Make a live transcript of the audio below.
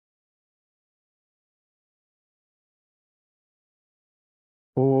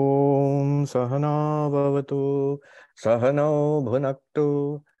Om Sahana Bhavatu Sahano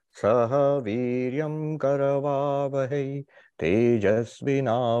Bhunaktu Saha Viryam Karavavahai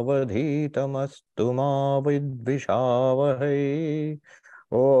Tejasvinavadhitamastu ma vidvishavahai.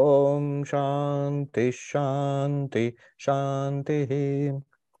 Om Shanti Shanti Shanti.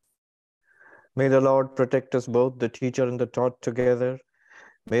 May the Lord protect us both, the teacher and the taught together.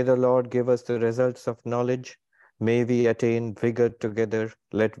 May the Lord give us the results of knowledge. May we attain vigor together.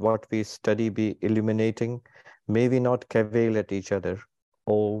 Let what we study be illuminating. May we not cavil at each other.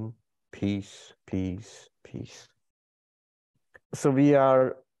 Om, peace, peace, peace. So we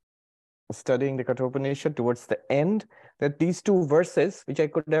are studying the Kathopanishad towards the end. That these two verses, which I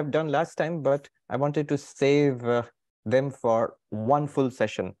could have done last time, but I wanted to save them for one full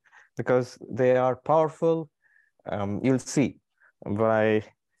session because they are powerful. You'll see why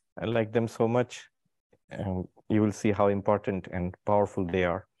I like them so much. You will see how important and powerful they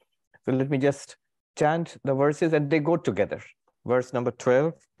are. So let me just chant the verses and they go together. Verse number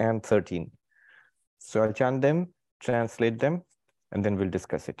 12 and 13. So I'll chant them, translate them, and then we'll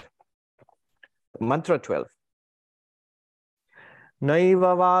discuss it. Mantra 12.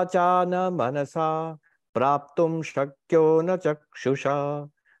 Naiva vacha na manasa praptum shakyo na chakshusha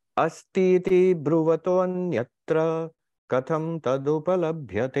astiti bruvatoanyatra katham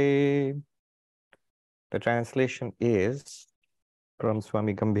tadupalabhyate. The translation is from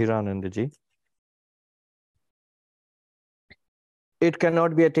Swami Gambhiranandaji. It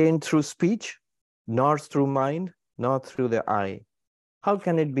cannot be attained through speech, nor through mind, nor through the eye. How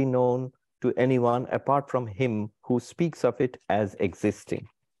can it be known to anyone apart from him who speaks of it as existing?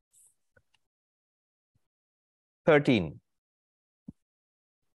 13.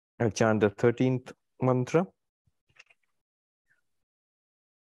 I'll chant the 13th mantra.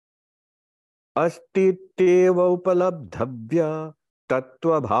 Astityeva upalabdhavya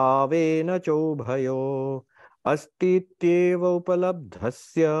tattva bhavena chobhayo astityeva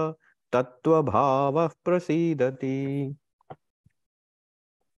upalabdhasya tattva bhava prasidati.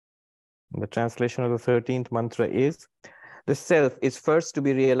 The translation of the 13th mantra is, the self is first to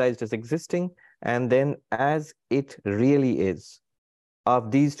be realized as existing and then as it really is.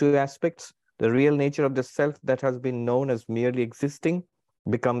 Of these two aspects, the real nature of the self that has been known as merely existing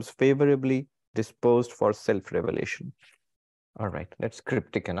becomes favorably disposed for self-revelation. All right, that's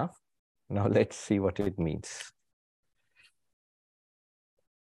cryptic enough. Now let's see what it means.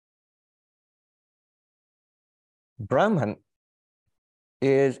 Brahman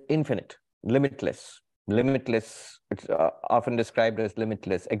is infinite, limitless. Limitless, it's often described as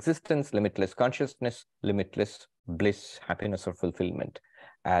limitless existence, limitless consciousness, limitless bliss, happiness, or fulfillment.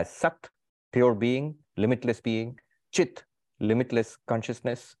 As Sat, pure being, limitless being, Chit, limitless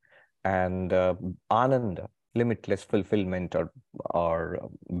consciousness, and Ananda, limitless fulfillment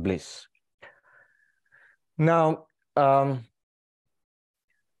or bliss. Now, you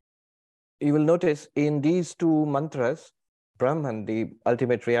will notice in these two mantras, Brahman, the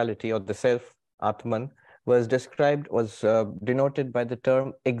ultimate reality or the self, Atman, was denoted by the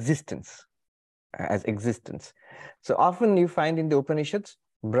term existence, as existence. So often you find in the Upanishads,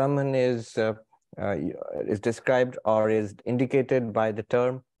 Brahman is described or is indicated by the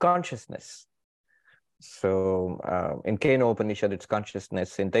term consciousness. So in Kena Upanishad, it's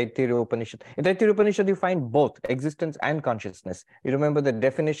consciousness. In Taittiriya Upanishad, you find both existence and consciousness. You remember the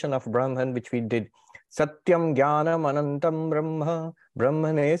definition of Brahman, which we did. Satyam Jnanam Anantam Brahma.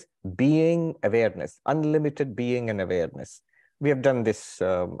 Brahman is being, awareness, unlimited being and awareness. We have done this.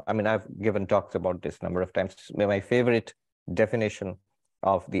 I've given talks about this a number of times. My favorite definition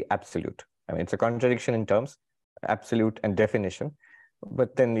of the absolute. It's a contradiction in terms, absolute and definition.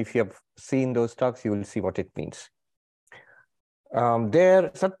 But then if you have seen those talks, you will see what it means. There,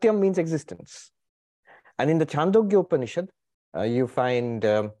 Satyam means existence. And in the Chandogya Upanishad, you find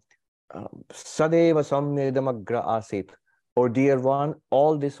Sadeva Samyedamagra Asit. Oh dear one,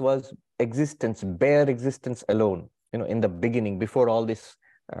 all this was existence, bare existence alone. In the beginning, before all this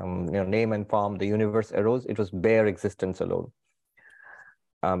name and form, the universe arose, it was bare existence alone.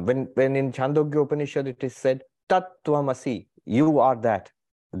 When in Chandogya Upanishad it is said, Tat Tvamasi, you are that.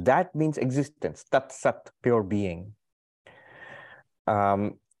 That means existence, Tat Sat, pure being.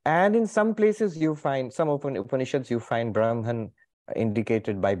 And in some places you find, some Upanishads, you find Brahman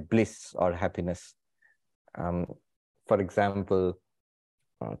indicated by bliss or happiness. For example,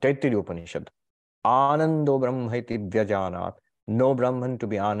 Taittiriya Upanishad, Anando Brahmaiti Vyajanat, no Brahman to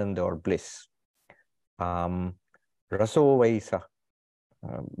be Ananda or bliss. Raso Vaisa,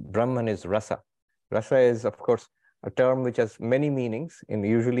 Brahman is Rasa. Rasa is, of course, a term which has many meanings.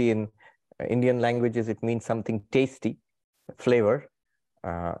 Usually in Indian languages, it means something tasty, flavor.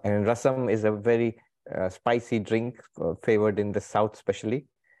 And rasam is a very spicy drink favored in the South especially.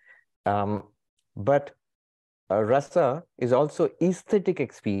 But rasa is also aesthetic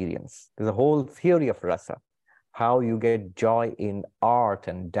experience. There's a whole theory of rasa, how you get joy in art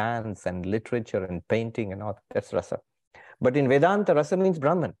and dance and literature and painting and all. That's rasa. But in Vedanta, rasa means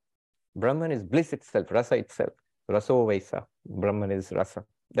Brahman. Brahman is bliss itself, rasa itself. Raso Vaisa. Brahman is rasa.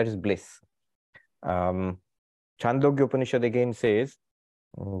 That is bliss. Chandogya Upanishad again says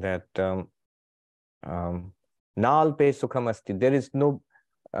that Nalpe Sukham Asti. There is no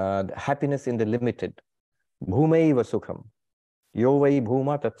happiness in the limited. Bhumaiva Sukham. Yovai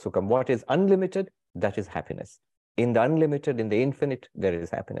Bhuma Tat Sukham. What is unlimited, that is happiness. In the unlimited, in the infinite, there is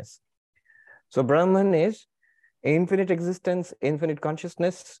happiness. So Brahman is infinite existence, infinite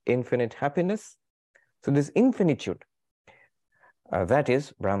consciousness, infinite happiness. So this infinitude, that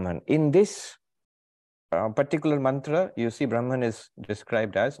is Brahman. In this particular mantra, you see Brahman is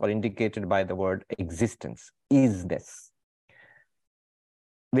described as or indicated by the word existence, isness.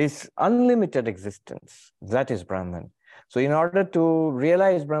 This unlimited existence, that is Brahman. So in order to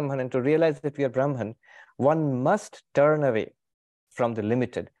realize Brahman and to realize that we are Brahman, one must turn away from the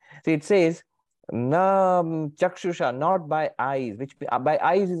limited. See, it says, na chakshusha, not by eyes, which by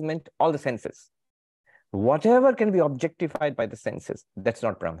eyes is meant all the senses. Whatever can be objectified by the senses, that's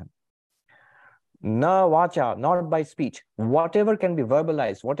not Brahman. Na vacha, not by speech. Whatever can be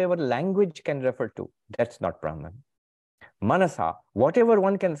verbalized, whatever language can refer to, that's not Brahman. Manasa, whatever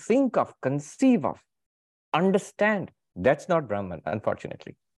one can think of, conceive of, understand, that's not Brahman,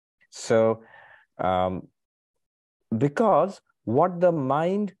 unfortunately. So, because what the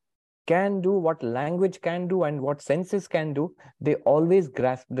mind can do, what language can do, and what senses can do, they always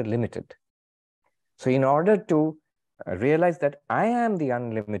grasp the limited. So in order to realize that I am the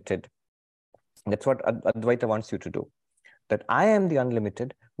unlimited, that's what Advaita wants you to do, that I am the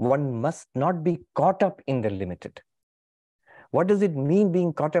unlimited, one must not be caught up in the limited. What does it mean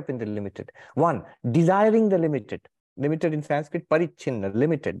being caught up in the limited? One, desiring the limited. Limited in Sanskrit, parichinna,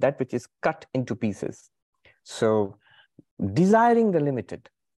 limited, that which is cut into pieces. So desiring the limited.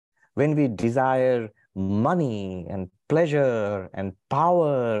 When we desire money and pleasure and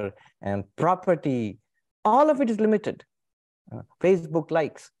power and property, all of it is limited. Facebook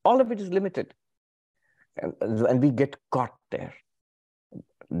likes, all of it is limited. And we get caught there.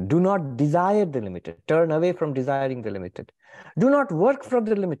 Do not desire the limited. Turn away from desiring the limited. Do not work for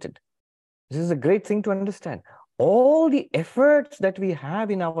the limited. This is a great thing to understand. All the efforts that we have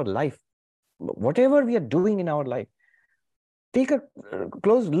in our life, whatever we are doing in our life, take a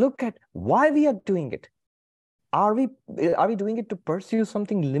close look at why we are doing it. Are we doing it to pursue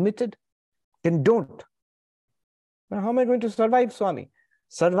something limited? Then don't. Now, how am I going to survive, Swami?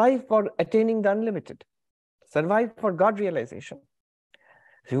 Survive for attaining the unlimited. Survive for God realization.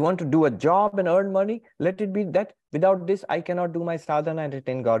 If you want to do a job and earn money, let it be that without this, I cannot do my sadhana and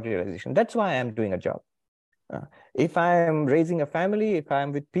attain God realization. That's why I am doing a job. If I am raising a family, if I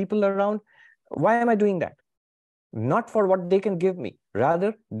am with people around, why am I doing that? Not for what they can give me.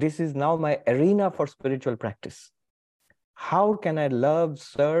 Rather, this is now my arena for spiritual practice. How can I love,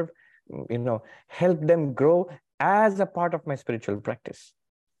 serve, help them grow as a part of my spiritual practice?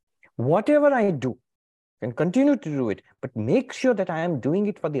 Whatever I do, and continue to do it, but make sure that I am doing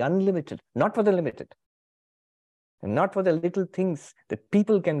it for the unlimited, not for the limited. And not for the little things that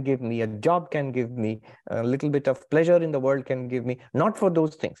people can give me, a job can give me, a little bit of pleasure in the world can give me, not for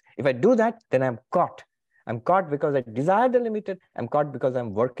those things. If I do that, then I'm caught. I'm caught because I desire the limited. I'm caught because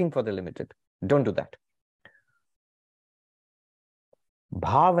I'm working for the limited. Don't do that.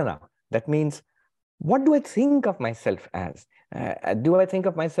 Bhavana, that means, what do I think of myself as? Do I think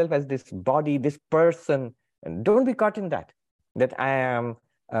of myself as this body, this person? And don't be caught in that I am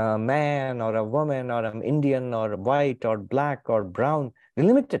a man or a woman or I'm Indian or white or black or brown. You're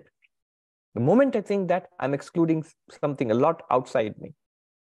limited. The moment I think that, I'm excluding something a lot outside me.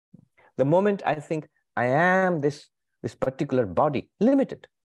 The moment I think I am this particular body, limited.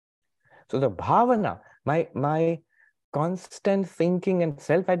 So the bhavana, my constant thinking and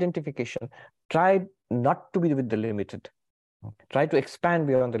self-identification, try not to be with the limited. Try to expand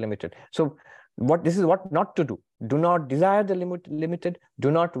beyond the limited. So this is what not to do. Do not desire the limited.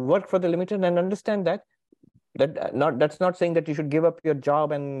 Do not work for the limited, and understand that's not saying that you should give up your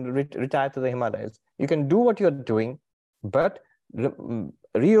job and retire to the Himalayas. You can do what you're doing, but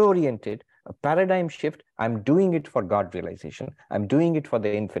reorient it, a paradigm shift. I'm doing it for God realization. I'm doing it for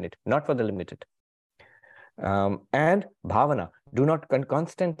the infinite, not for the limited. And bhavana, do not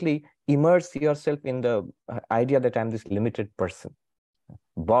constantly immerse yourself in the idea that I'm this limited person,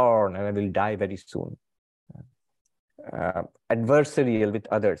 born and I will die very soon. adversarial with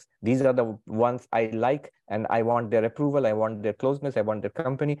others. These are the ones I like and I want their approval, I want their closeness, I want their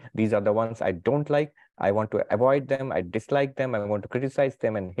company. These are the ones I don't like. I want to avoid them, I dislike them, I want to criticize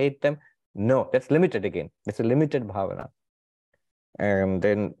them and hate them. No, that's limited again. It's a limited bhavana. And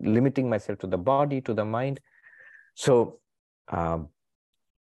then limiting myself to the body, to the mind. So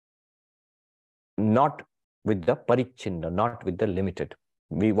not with the parichinna, not with the limited.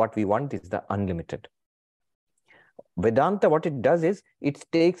 What we want is the unlimited. Vedanta, what it does is, it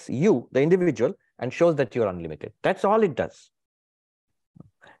takes you, the individual, and shows that you're unlimited. That's all it does.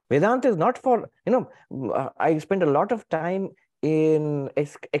 Vedanta is not for, I spend a lot of time in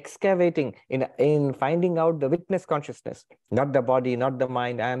excavating, in finding out the witness consciousness, not the body, not the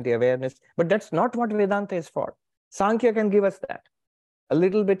mind, I am the awareness. But that's not what Vedanta is for. Sankhya can give us that. A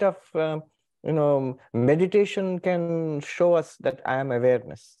little bit of, meditation can show us that I am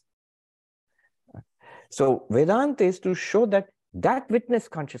awareness. So Vedanta is to show that witness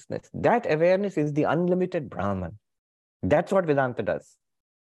consciousness, that awareness is the unlimited Brahman. That's what Vedanta does.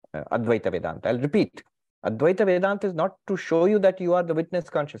 Advaita Vedanta. I'll repeat. Advaita Vedanta is not to show you that you are the witness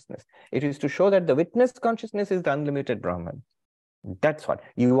consciousness. It is to show that the witness consciousness is the unlimited Brahman. That's what.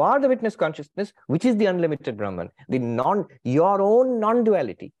 You are the witness consciousness, which is the unlimited Brahman, your own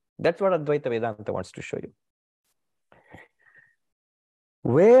non-duality. That's what Advaita Vedanta wants to show you.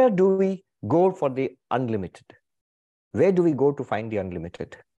 Where do we go for the unlimited? Where do we go to find the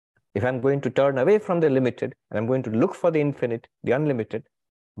unlimited? If I'm going to turn away from the limited and I'm going to look for the infinite, the unlimited,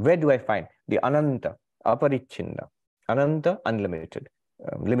 where do I find the Ananta, Aparichinna? Ananta, unlimited,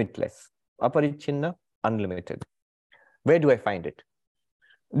 limitless. Aparichinna, unlimited. Where do I find it?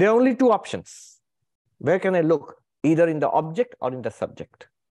 There are only two options. Where can I look? Either in the object or in the subject.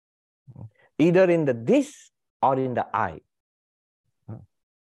 Either in the this or in the I.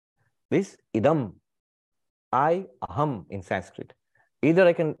 This, idam, I, aham in Sanskrit. Either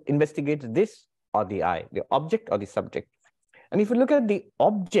I can investigate this or the I, the object or the subject. And if you look at the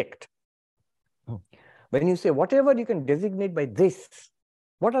object, when you say whatever you can designate by this,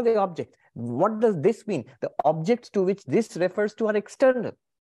 what are the objects? What does this mean? The objects to which this refers to are external,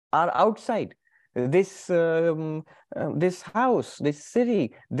 are outside. This house, this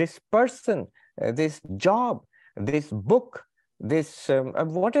city, this person, this job, this book, this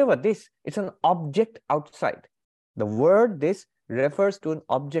whatever this, it's an object outside. The word this refers to an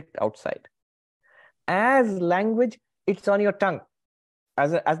object outside. As language, it's on your tongue.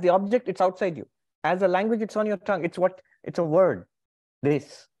 As the object, it's outside you. As a language, it's on your tongue. It's a word,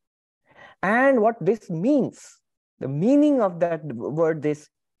 this. And what this means, the meaning of that word this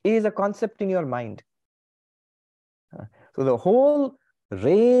is a concept in your mind. So the whole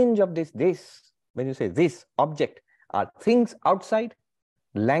range of this, when you say this object, are things outside,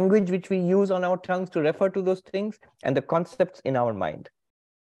 language which we use on our tongues to refer to those things, and the concepts in our mind.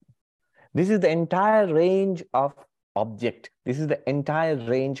 This is the entire range of object. This is the entire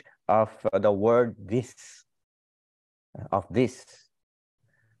range of the word this, of this.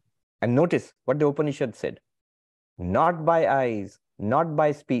 And notice what the Upanishad said. Not by eyes, not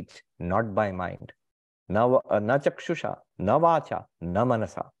by speech, not by mind. Na chakshusha, na vacha, na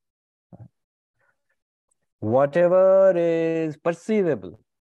manasa. Whatever is perceivable,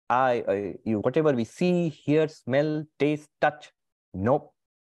 whatever we see, hear, smell, taste, touch, nope,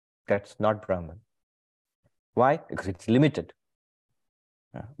 that's not Brahman. Why? Because it's limited.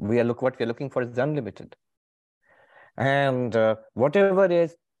 What we are looking for is unlimited. And whatever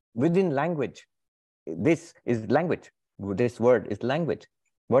is within language, this is language. This word is language.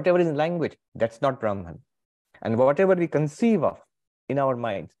 Whatever is in language, that's not Brahman. And whatever we conceive of in our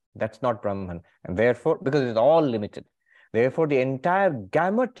minds, that's not Brahman. And therefore, because it's all limited, therefore the entire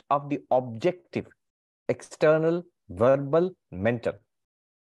gamut of the objective, external, verbal, mental,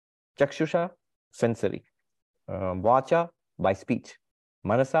 chakshusha, sensory, vacha, by speech,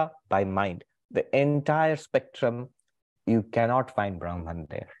 manasa, by mind, the entire spectrum, you cannot find Brahman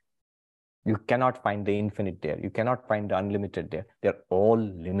there. You cannot find the infinite there. You cannot find the unlimited there. They're all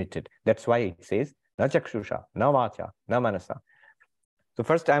limited. That's why it says, na chakshusha, na vacha, na manasa. So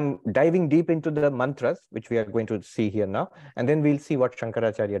first I'm diving deep into the mantras, which we are going to see here now. And then we'll see what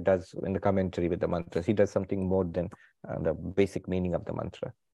Shankaracharya does in the commentary with the mantras. He does something more than the basic meaning of the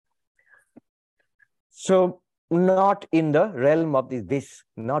mantra. So not in the realm of this,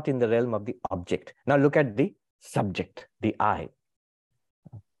 not in the realm of the object. Now look at the subject, the I.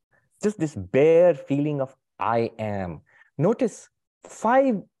 Just this bare feeling of I am. Notice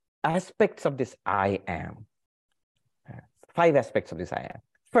 5 aspects of this I am. 5 aspects of this I am.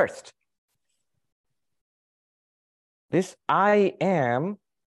 First, this I am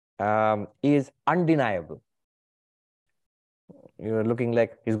is undeniable. You're looking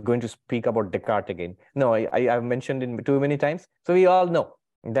like he's going to speak about Descartes again. No, I've mentioned it too many times. So we all know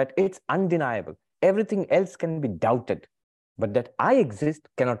that it's undeniable. Everything else can be doubted, but that I exist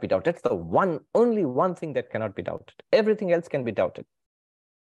cannot be doubted. That's the only one thing that cannot be doubted. Everything else can be doubted.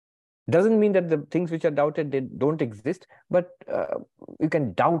 Doesn't mean that the things which are doubted, they don't exist, but you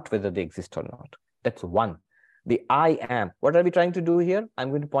can doubt whether they exist or not. That's one. The I am. What are we trying to do here? I'm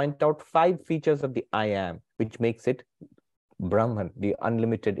going to point out 5 features of the I am, which makes it Brahman, the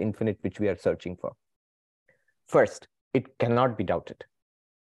unlimited infinite which we are searching for. First, it cannot be doubted.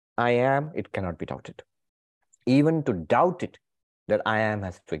 I am, it cannot be doubted. Even to doubt it, that I am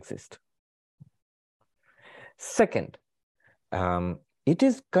has to exist. Second, it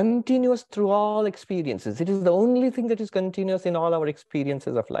is continuous through all experiences. It is the only thing that is continuous in all our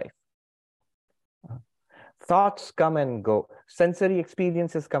experiences of life. Thoughts come and go. Sensory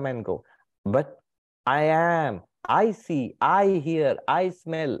experiences come and go. But I am, I see, I hear, I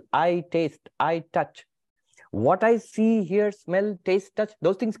smell, I taste, I touch. What I see, hear, smell, taste, touch,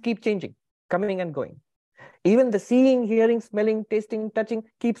 those things keep changing, coming and going. Even the seeing, hearing, smelling, tasting, touching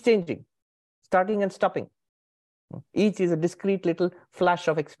keeps changing, starting and stopping. Each is a discrete little flash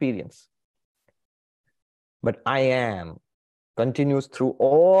of experience. But I am continues through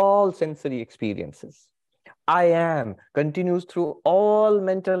all sensory experiences. I am continues through all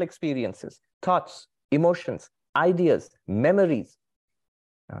mental experiences, thoughts, emotions, ideas, memories.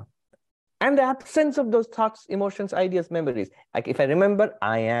 And the absence of those thoughts, emotions, ideas, memories. Like if I remember,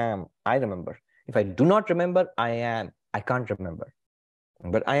 I am, I remember. If I do not remember, I am, I can't remember.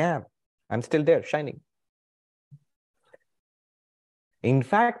 But I am, I'm still there, shining. In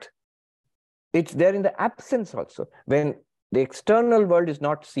fact, it's there in the absence also. When the external world is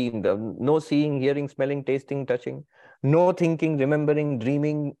not seen, no seeing, hearing, smelling, tasting, touching, no thinking, remembering,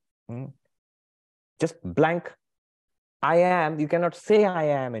 dreaming, just blank. I am, you cannot say I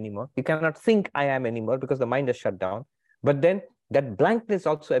am anymore. You cannot think I am anymore because the mind is shut down. But then that blankness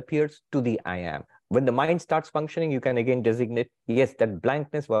also appears to the I am. When the mind starts functioning, you can again designate, yes, that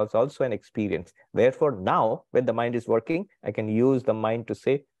blankness was also an experience. Therefore, now when the mind is working, I can use the mind to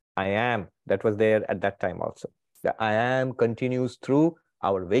say, I am, that was there at that time also. The I am continues through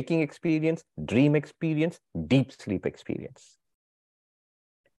our waking experience, dream experience, deep sleep experience.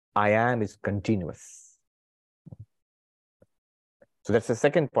 I am is continuous. So that's the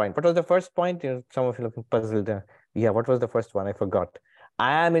second point. What was the first point? Some of you looking puzzled. Yeah, what was the first one? I forgot.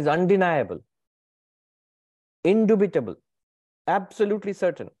 I am is undeniable, indubitable, absolutely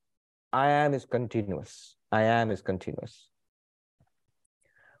certain. I am is continuous. I am is continuous.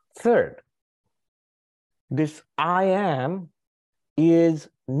 Third, this I am is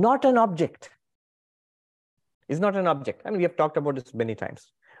not an object. Is not an object. I mean, we have talked about this many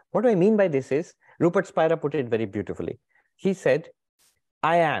times. What do I mean by this is, Rupert Spira put it very beautifully. He said,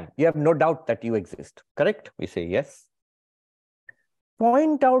 I am. You have no doubt that you exist. Correct? We say yes.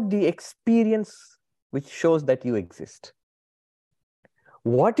 Point out the experience which shows that you exist.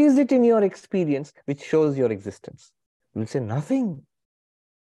 What is it in your experience which shows your existence? We'll say nothing.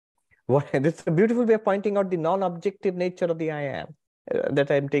 This is a beautiful way of pointing out the non-objective nature of the I am that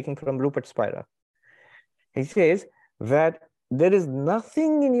I'm taking from Rupert Spira. He says that there is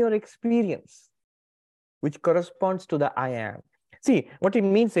nothing in your experience which corresponds to the I am. See, what it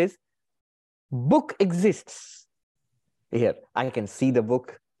means is, book exists. Here, I can see the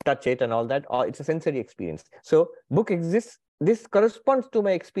book, touch it and all that. Or it's a sensory experience. So book exists. This corresponds to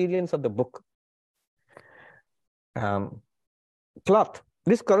my experience of the book. Cloth.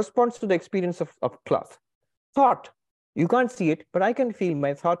 This corresponds to the experience of cloth. Thought. You can't see it, but I can feel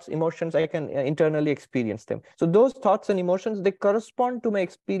my thoughts, emotions. I can internally experience them. So those thoughts and emotions, they correspond to my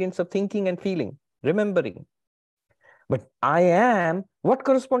experience of thinking and feeling, remembering. But I am, what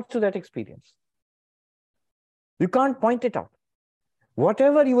corresponds to that experience? You can't point it out.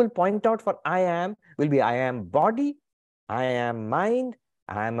 Whatever you will point out for I am will be I am body, I am mind,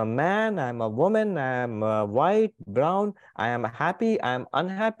 I am a man, I am a woman, I am white, brown, I am happy, I am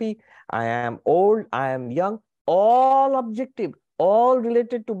unhappy, I am old, I am young, all objective, all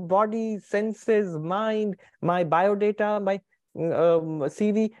related to body, senses, mind, my biodata, my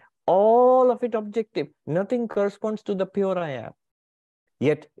CV, all of it objective. Nothing corresponds to the pure I am.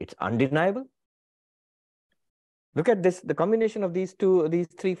 Yet it's undeniable. Look at this, the combination of these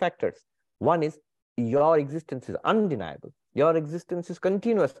three factors. One is your existence is undeniable. Your existence is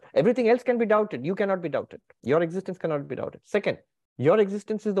continuous. Everything else can be doubted. You cannot be doubted. Your existence cannot be doubted. Second, your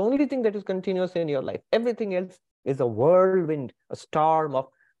existence is the only thing that is continuous in your life. Everything else is a whirlwind, a storm of,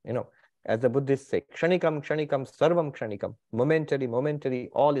 as the Buddhists say, kshanikam, kshanikam, sarvam kshanikam. Momentary, momentary,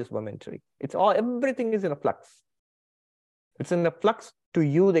 all is momentary. It's all, everything is in a flux. It's in the flux to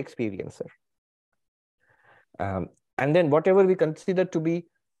you, the experiencer. And then whatever we consider to be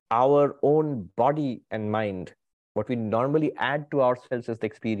our own body and mind, what we normally add to ourselves as the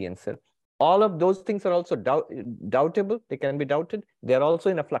experiencer, all of those things are also doubtable. They can be doubted. They're also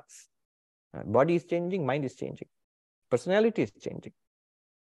in a flux. Body is changing, mind is changing, personality is changing.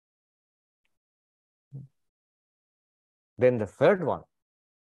 Then the third one,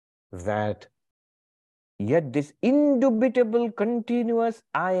 that yet this indubitable, continuous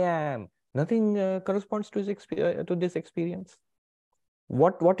I am, nothing corresponds to this experience.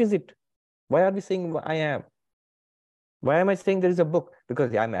 What is it? Why are we saying I am? Why am I saying there is a book?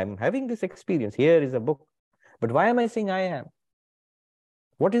 Because I'm having this experience. Here is a book. But why am I saying I am?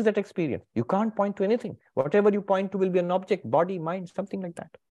 What is that experience? You can't point to anything. Whatever you point to will be an object, body, mind, something like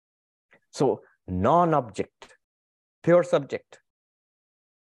that. So non-object, pure subject.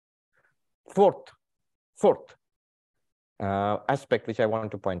 Fourth aspect which I want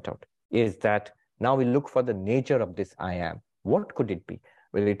to point out is that now we look for the nature of this I am. What could it be?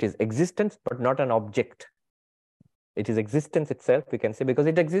 Well, it is existence, but not an object. It is existence itself, we can say, because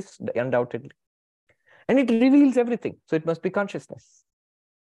it exists undoubtedly. And it reveals everything. So it must be consciousness.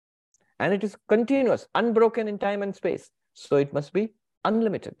 And it is continuous, unbroken in time and space. So it must be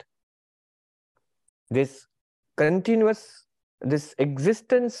unlimited. This continuous, this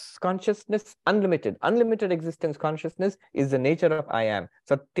existence consciousness, unlimited existence consciousness is the nature of I am.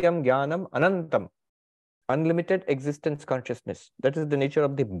 Satyam Jnanam Anantam. Unlimited existence consciousness. That is the nature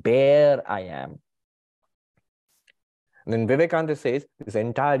of the bare I am. And then Vivekananda says this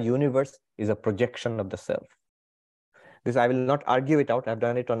entire universe is a projection of the self. This I will not argue it out. I've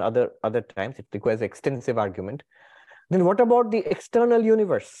done it on other times. It requires extensive argument. Then what about the external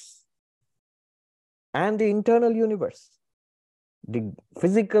universe and the internal universe? The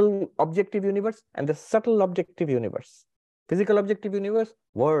physical objective universe and the subtle objective universe. Physical objective universe,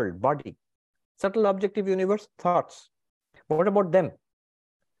 world, body. Subtle objective universe, thoughts. What about them?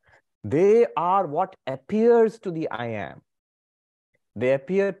 They are what appears to the I am. They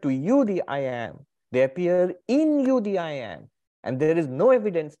appear to you, the I am. They appear in you, the I am. And there is no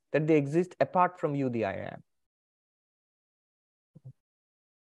evidence that they exist apart from you, the I am.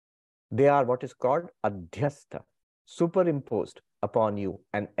 They are what is called adhyastha, superimposed upon you,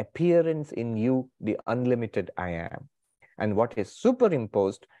 an appearance in you, the unlimited I am. And what is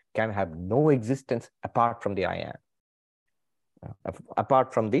superimposed can have no existence apart from the I am,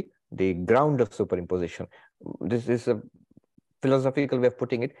 apart from the ground of superimposition. This is a philosophical way of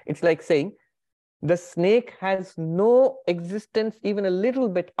putting it. It's like saying the snake has no existence even a little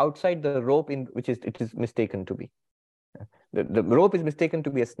bit outside the rope in which it is mistaken to be. The rope is mistaken to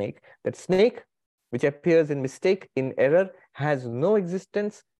be a snake. That snake, which appears in mistake, in error, has no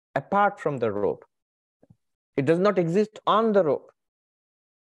existence apart from the rope. It does not exist on the rope.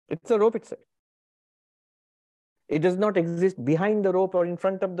 It's the rope itself. It does not exist behind the rope or in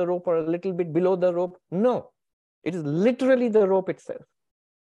front of the rope or a little bit below the rope. No, it is literally the rope itself.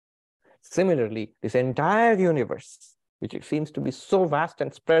 Similarly, this entire universe, which seems to be so vast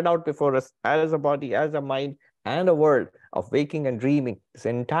and spread out before us as a body, as a mind, and a world of waking and dreaming, this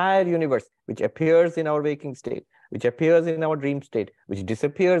entire universe, which appears in our waking state, which appears in our dream state, which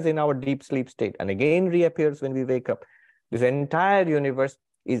disappears in our deep sleep state, and again reappears when we wake up. This entire universe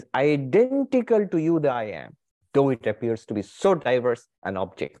is identical to you, the I am, though it appears to be so diverse an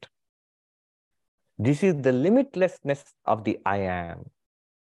object. This is the limitlessness of the I am.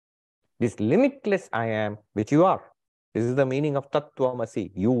 This limitless I am, which you are. This is the meaning of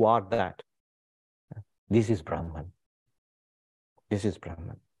Tattvamasi. You are that. This is Brahman. This is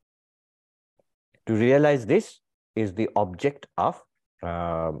Brahman. To realize this is the object of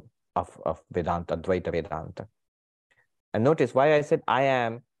Vedanta, Advaita Vedanta. And notice why I said I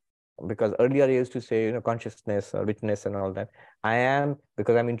am, because earlier I used to say, consciousness or witness and all that. I am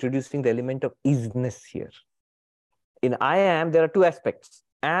because I'm introducing the element of isness here. In I am, there are two aspects.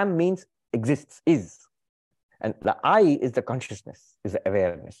 Am means exists, is. And the I is the consciousness, is the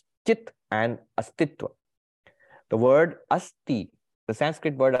awareness. Chit and astitva. The word asti, the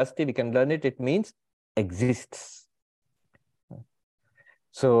Sanskrit word asti, we can learn it, it means exists.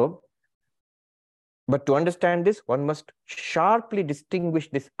 So, but to understand this, one must sharply distinguish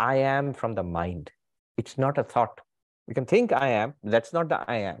this I am from the mind. It's not a thought. We can think I am, that's not the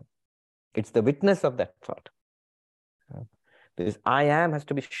I am. It's the witness of that thought. This I am has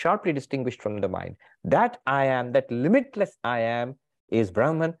to be sharply distinguished from the mind. That I am, that limitless I am is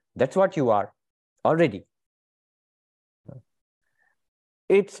Brahman. That's what you are already.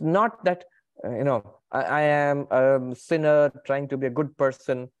 It's not that, I am a sinner trying to be a good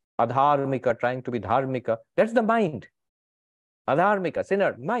person, adharmika trying to be dharmika. That's the mind. Adharmika,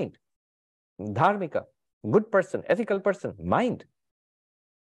 sinner, mind. Dharmika, good person, ethical person, mind.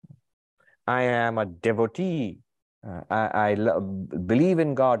 I am a devotee. I believe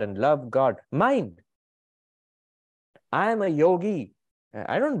in God and love God, mind. I am a yogi.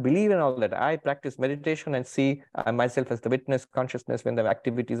 I don't believe in all that. I practice meditation and see myself as the witness consciousness when the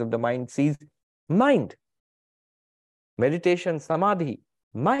activities of the mind cease, mind. Meditation, samadhi,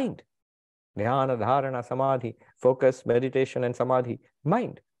 mind. Dhyana, dharana, samadhi, focus, meditation, and samadhi,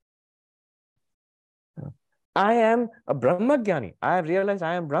 mind. I am a Brahmagyani. I have realized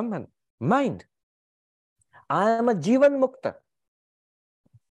I am Brahman, mind. I am a Jivan Mukta,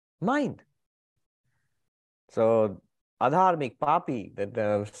 mind. So, adharmik, papi,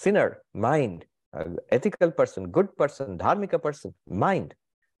 the sinner, mind. Ethical person, good person, dharmika person, mind.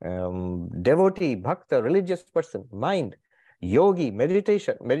 Devotee, bhakta, religious person, mind. Yogi,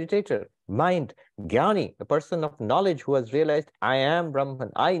 meditator, mind. Jnani, the person of knowledge who has realized I am Brahman,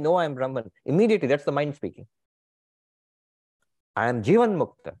 I know I am Brahman. Immediately, that's the mind speaking. I am Jivan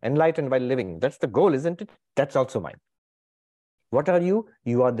Mukta, enlightened by living. That's the goal, isn't it? That's also mine. What are you?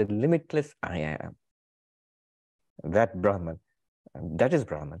 You are the limitless I am. That Brahman. That is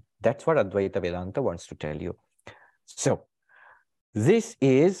Brahman. That's what Advaita Vedanta wants to tell you. So, this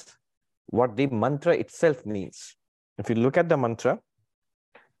is what the mantra itself means. If you look at the mantra,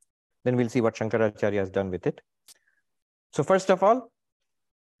 then we'll see what Shankaracharya has done with it. So, first of all,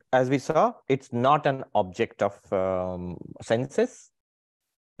 as we saw, it's not an object of senses.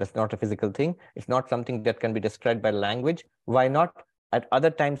 That's not a physical thing. It's not something that can be described by language. Why not? At other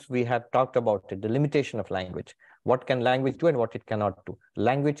times, we have talked about it, the limitation of language. What can language do and what it cannot do?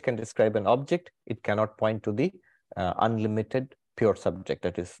 Language can describe an object. It cannot point to the unlimited pure subject,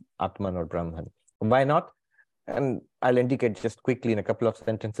 that is Atman or Brahman. Why not? And I'll indicate just quickly in a couple of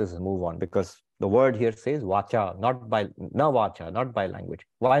sentences and move on, because the word here says vacha, not by language.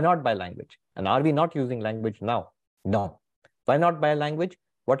 Why not by language? And are we not using language now? No. Why not by language?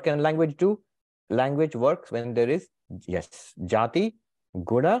 What can language do? Language works when there is, yes, jati,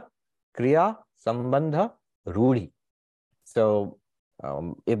 guna, kriya, sambandha, rudi. So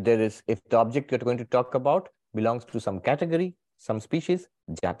if the object you're going to talk about belongs to some category, some species,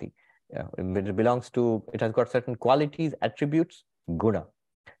 jati. It has got certain qualities, attributes, guna.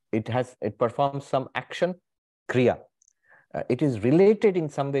 It performs some action, kriya. It is related in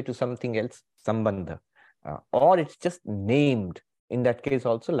some way to something else, sambandha. Or it's just named. In that case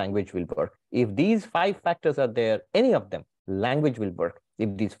also, language will work. If these 5 factors are there, any of them, language will work.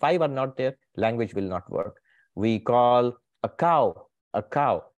 If these 5 are not there, language will not work. We call a cow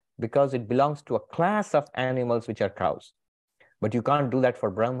because it belongs to a class of animals which are cows. But you can't do that for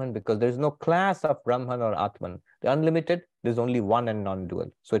Brahman because there is no class of Brahman or Atman. The unlimited, there's only one and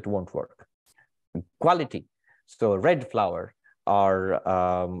non-dual, so it won't work. Quality, so red flower or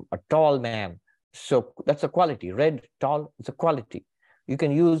a tall man. So that's a quality. Red, tall, it's a quality. You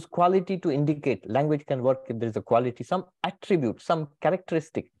can use quality to indicate. Language can work if there's a quality, some attribute, some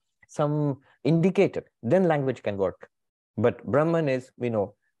characteristic, some indicator. Then language can work. But Brahman is, we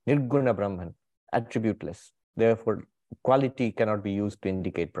know, Nirguna Brahman, attributeless. Therefore, quality cannot be used to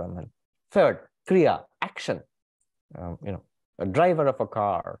indicate Brahman. Third, kriya, action. A driver of a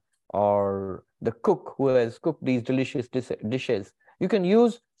car or the cook who has cooked these delicious dishes. You can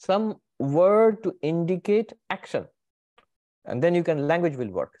use some word to indicate action. And then language will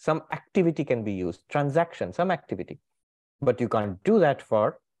work. Some activity can be used, transaction, some activity. But you can't do that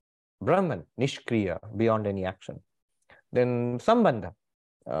for Brahman, nishkriya, beyond any action. Then sambandha,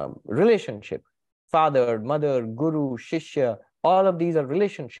 relationship. Father, mother, guru, shishya, all of these are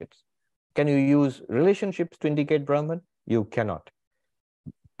relationships. Can you use relationships to indicate Brahman? You cannot.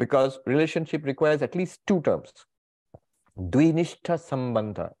 Because relationship requires at least 2 terms. Dvinishta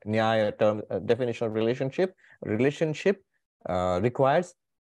sambandha, nyaya term, definition of relationship. Relationship requires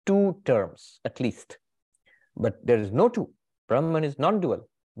 2 terms at least. But there is no 2. Brahman is non-dual.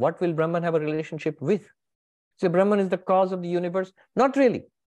 What will Brahman have a relationship with? So Brahman is the cause of the universe? Not really.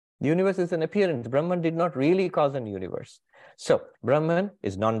 The universe is an appearance. Brahman did not really cause an universe. So Brahman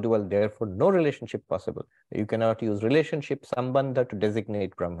is non-dual, therefore no relationship possible. You cannot use relationship, sambandha to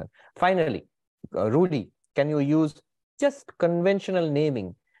designate Brahman. Finally, Rudi, can you use just conventional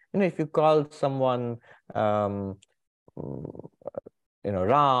naming? If you call someone, Ram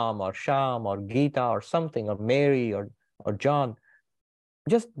or Sham or Gita or something, or Mary or John,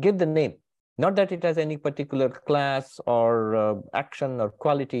 just give the name. Not that it has any particular class or action or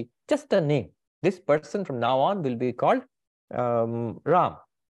quality, just a name. This person from now on will be called Ram.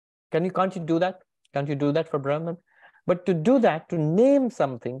 Can't you do that? Can't you do that for Brahman? But to do that, to name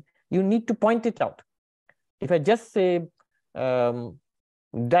something, you need to point it out. If I just say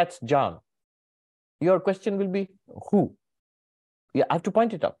that's John. Your question will be, who? You have to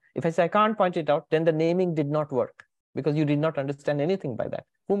point it out. If I say I can't point it out, then the naming did not work because you did not understand anything by that.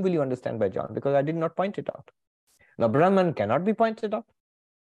 Whom will you understand by John? Because I did not point it out. Now, Brahman cannot be pointed out.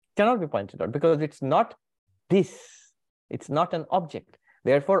 Cannot be pointed out because it's not this. It's not an object.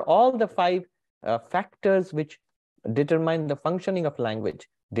 Therefore, all the five factors which determine the functioning of language,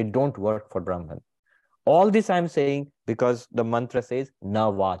 they don't work for Brahman. All this I'm saying because the mantra says na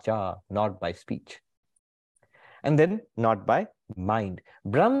vacha, not by speech. And then not by mind.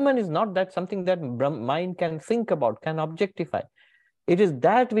 Brahman is not that something that mind can think about, can objectify. It is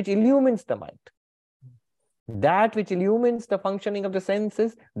that which illumines the mind. That which illumines the functioning of the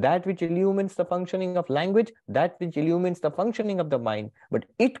senses, that which illumines the functioning of language, that which illumines the functioning of the mind. But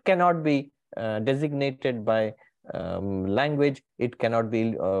it cannot be designated by language, it cannot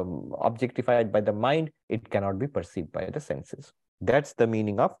be objectified by the mind, it cannot be perceived by the senses. That's the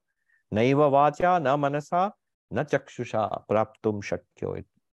meaning of naiva vacha na manasa na chakshusha praptum shakyo.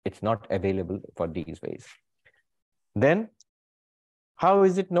 It's not available for these ways. Then, how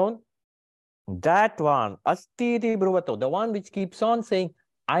is it known? That one, astiti bruvato, the one which keeps on saying,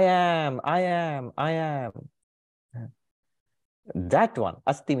 I am, I am, I am. That one,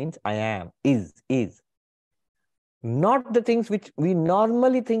 asti means I am, is. Not the things which we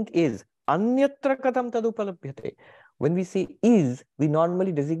normally think is. Anyatra katham tadupalabhyate. When we say is, we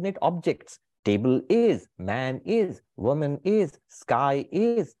normally designate objects. Table is, man is, woman is, sky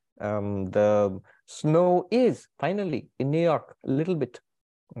is, the snow is. Finally, in New York, a little bit.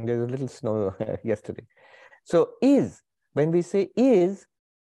 There's a little snow yesterday. So is, when we say is,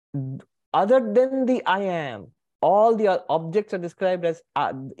 other than the I am, all the objects are described as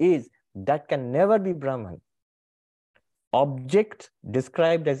is. That can never be Brahman. Object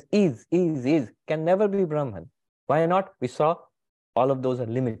described as is, can never be Brahman. Why not? We saw all of those are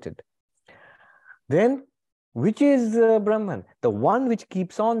limited. Then, which is Brahman? The one which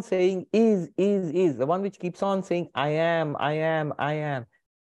keeps on saying is. The one which keeps on saying I am, I am, I am.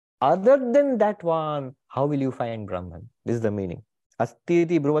 Other than that one, how will you find Brahman? This is the meaning.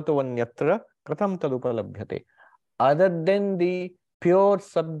 Astiti bruvato vanyatra katham tadupalabhyate. Other than the pure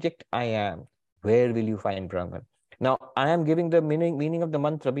subject I am, where will you find Brahman? Now, I am giving the meaning of the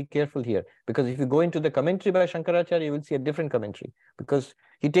mantra. Be careful here. Because if you go into the commentary by Shankaracharya, you will see a different commentary. Because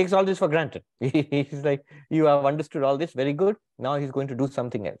he takes all this for granted. He's like, you have understood all this, very good. Now he's going to do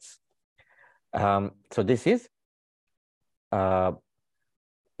something else. So this is,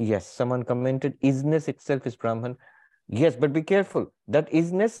 yes, someone commented, isness itself is Brahman. Yes, but be careful. That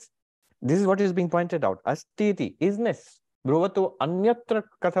isness, this is what is being pointed out. Astiti, isness. Bruvato anyatra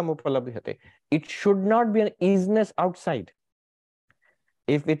katham upalabhyate. It should not be an isness outside.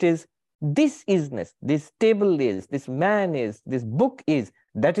 If it is this isness, this table is, this man is, this book is,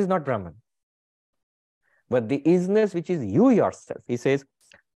 that is not Brahman. But the isness which is you yourself, he says,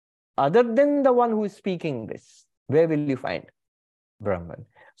 other than the one who is speaking this, where will you find Brahman?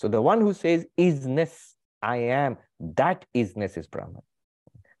 So the one who says isness, I am, that isness is Brahman.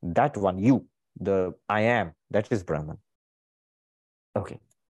 That one, you, the I am, that is Brahman. Okay.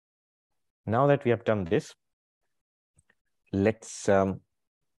 Now that we have done this, let's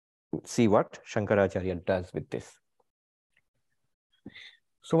see what Shankaracharya does with this.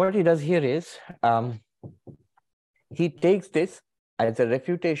 So what he does here is, he takes this as a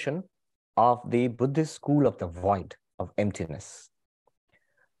refutation of the Buddhist school of the void, of emptiness.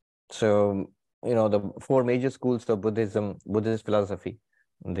 So, you know, the four major schools of Buddhism, Buddhist philosophy,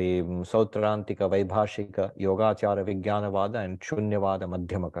 the Sautrantika, Vaibhashika, Yogachara, Vijnanavada, and Shunyavada,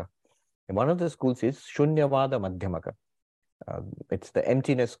 Madhyamaka. And one of the schools is Shunyavada, Madhyamaka. It's the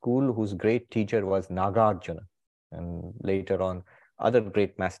emptiness school whose great teacher was Nagarjuna. And later on, other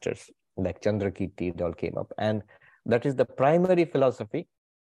great masters like Chandrakirti, they all came up. And that is the primary philosophy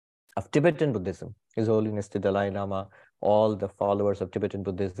of Tibetan Buddhism. His Holiness the Dalai Lama, all the followers of Tibetan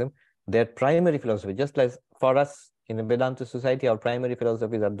Buddhism, their primary philosophy, just like for us in the Vedanta society, our primary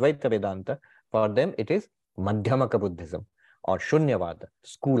philosophy is Advaita Vedanta. For them, it is Madhyamaka Buddhism or Shunyavada,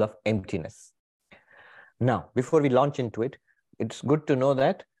 school of emptiness. Now, before we launch into it, it's good to know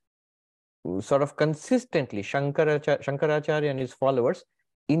that sort of consistently Shankaracharya and his followers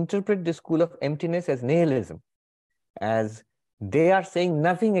interpret the school of emptiness as nihilism, as they are saying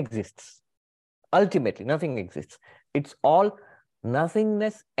nothing exists. Ultimately, nothing exists. It's all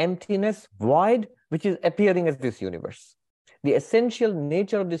nothingness, emptiness, void, which is appearing as this universe. The essential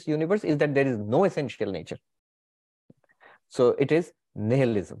nature of this universe is that there is no essential nature. So it is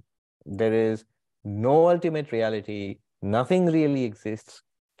nihilism. There is no ultimate reality. Nothing really exists.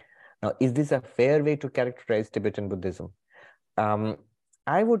 Now, is this a fair way to characterize Tibetan Buddhism?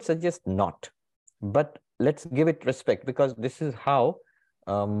 I would suggest not, but let's give it respect, because this is how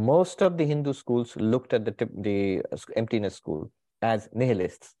most of the Hindu schools looked at the emptiness school, as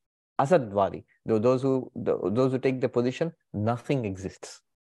nihilists, asadvadi. Those who take the position, nothing exists.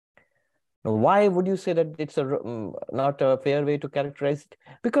 Now, why would you say that it's not a fair way to characterize it?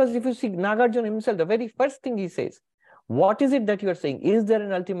 Because if you see Nagarjuna himself, the very first thing he says, what is it that you are saying? Is there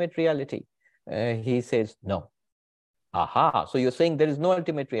an ultimate reality? He says, no. Aha, so you're saying there is no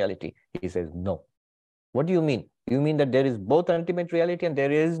ultimate reality. He says, no. What do you mean? You mean that there is both ultimate reality and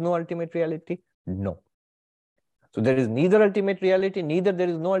there is no ultimate reality? No. So there is neither ultimate reality, neither there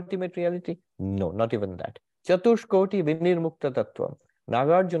is no ultimate reality? No, not even that. Chatushkoti vinirmukta tattvam.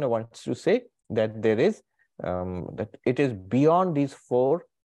 Nagarjuna wants to say that there is, that it is beyond these four,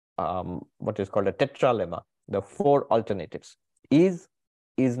 what is called a tetralemma, the four alternatives. Is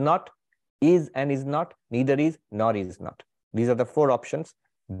not, is and is not, neither is nor is not. These are the four options.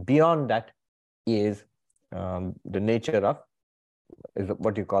 Beyond that is the nature of, is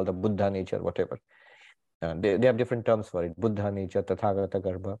what you call the Buddha nature, whatever. They have different terms for it. Buddha nature, Tathagata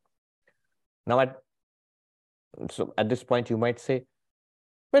Garbha. Now, so at this point, you might say,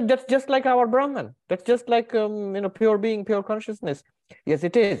 but that's just like our Brahman. That's just like pure being, pure consciousness. Yes,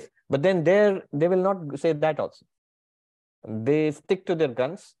 it is. But then they will not say that also. They stick to their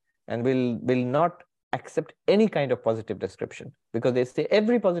guns and will not accept any kind of positive description, because they say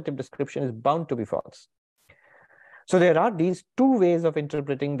every positive description is bound to be false. So there are these two ways of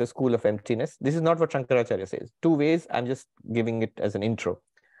interpreting the school of emptiness. This is not what Shankaracharya says. Two ways, I'm just giving it as an intro.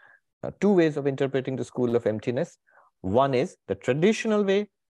 Two ways of interpreting the school of emptiness. One is the traditional way,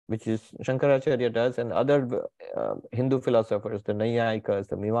 which is Shankaracharya does, and other Hindu philosophers, the Naiyayikas,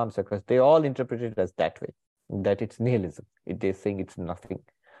 the Mimamsakas, they all interpret it as that way, that it's nihilism. They're saying it's nothing.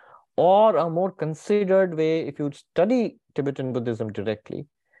 Or a more considered way, if you study Tibetan Buddhism directly,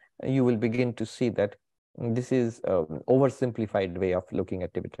 you will begin to see that this is an oversimplified way of looking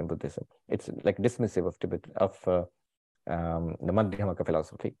at Tibetan Buddhism. It's like dismissive of the Madhyamaka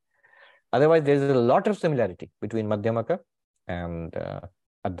philosophy. Otherwise, there's a lot of similarity between Madhyamaka and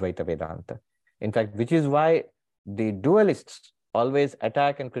Advaita Vedanta. In fact, which is why the dualists always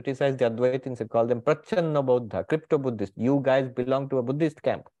attack and criticize the Advaitins and call them Prachanna Bodha, crypto-Buddhist. You guys belong to a Buddhist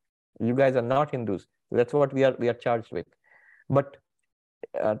camp. You guys are not Hindus. That's what we are charged with. But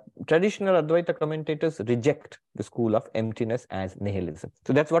traditional Advaita commentators reject the school of emptiness as nihilism.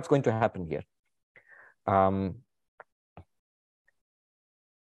 So that's what's going to happen here.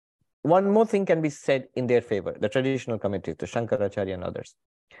 One more thing can be said in their favor, the traditional commentators, the Shankaracharya and others.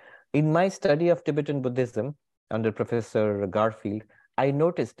 In my study of Tibetan Buddhism under Professor Garfield, I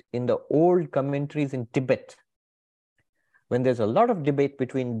noticed in the old commentaries in Tibet, when there's a lot of debate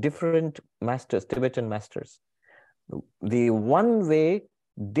between different masters, Tibetan masters, the one way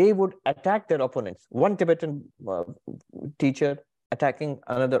they would attack their opponents, one Tibetan teacher attacking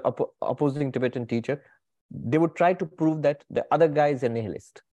another opposing Tibetan teacher, they would try to prove that the other guy is a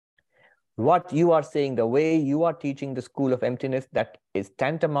nihilist. What you are saying, the way you are teaching the school of emptiness, that is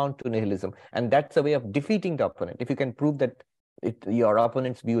tantamount to nihilism. And that's a way of defeating the opponent, if you can prove that your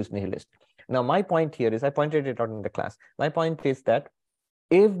opponent's view is nihilist. Now, my point here is, I pointed it out in the class, my point is that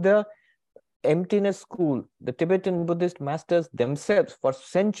if the emptiness school, the Tibetan Buddhist masters themselves for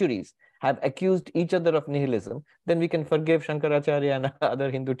centuries have accused each other of nihilism, then we can forgive Shankaracharya and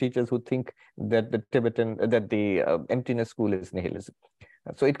other Hindu teachers who think that the emptiness school is nihilism.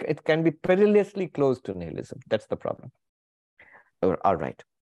 So it can be perilously close to nihilism. That's the problem. All right.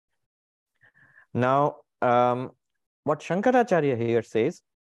 Now, what Shankaracharya here says,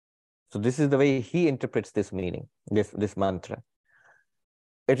 so this is the way he interprets this meaning, this mantra.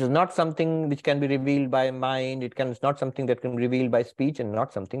 It is not something which can be revealed by mind. It's not something that can be revealed by speech, and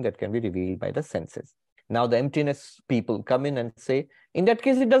not something that can be revealed by the senses. Now the emptiness people come in and say, in that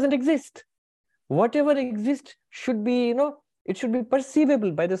case, it doesn't exist. Whatever exists should be, it should be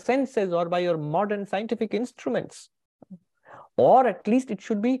perceivable by the senses or by your modern scientific instruments. Or at least it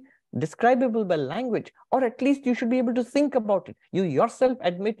should be describable by language, or at least you should be able to think about it. You yourself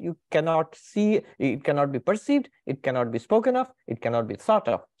admit you cannot see, it cannot be perceived, it cannot be spoken of, it cannot be thought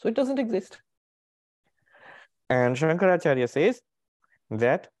of. So it doesn't exist. And Shankaracharya says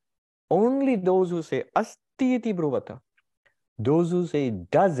that only those who say asti iti bruvata, those who say it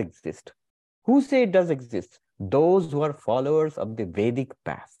does exist, who say it does exist? Those who are followers of the Vedic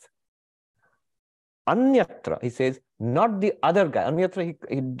path. Anyatra, he says, not the other guy. Anyatra,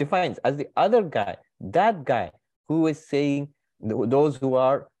 he defines as the other guy, that guy who is saying, those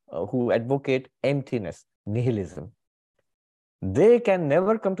who advocate emptiness, nihilism. they can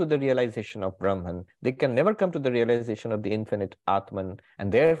never come to the realization of Brahman. They can never come to the realization of the infinite Atman,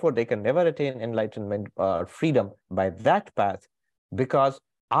 and therefore they can never attain enlightenment or freedom by that path, because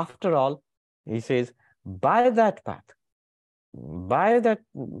after all, he says, by that path, by that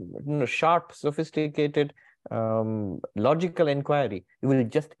sharp, sophisticated, logical inquiry, you will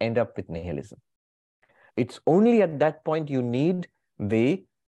just end up with nihilism. It's only at that point you need the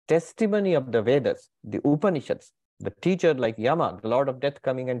testimony of the Vedas, the Upanishads, the teacher like Yama, the Lord of Death,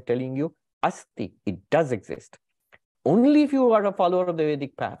 coming and telling you, Asti, it does exist. Only if you are a follower of the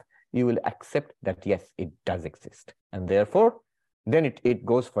Vedic path, you will accept that, yes, it does exist. And therefore, then it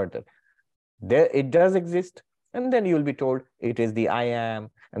goes further. There, it does exist. And then you will be told it is the I am.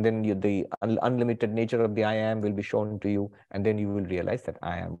 And then the unlimited nature of the I am will be shown to you. And then you will realize that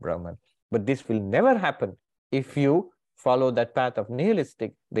I am Brahman. But this will never happen if you follow that path of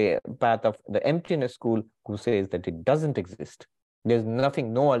nihilistic, the path of the emptiness school, who says that it doesn't exist. There's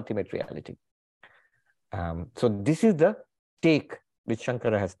nothing, no ultimate reality. So this is the take which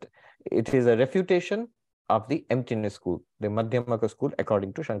Shankara has. It is a refutation of the emptiness school, the Madhyamaka school,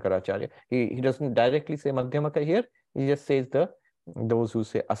 according to Shankaracharya. He doesn't directly say Madhyamaka here. He just says those who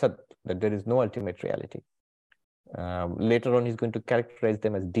say Asat, that there is no ultimate reality. Later on, he's going to characterize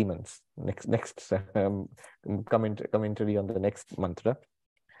them as demons. Next commentary on the next mantra.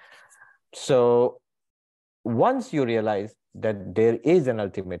 So once you realize that there is an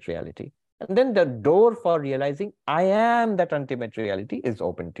ultimate reality, and then the door for realizing I am that ultimate reality is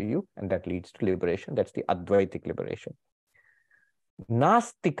open to you, and that leads to liberation. That's the Advaitic liberation.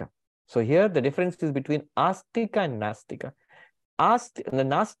 Nastika. So here the difference is between Astika and Nastika. The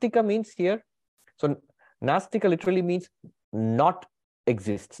Nastika means here, so Nastika literally means not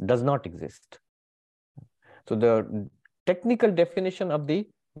exists, does not exist. So the technical definition of the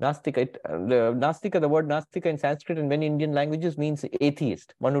Nastika, the word Nastika in Sanskrit and many Indian languages means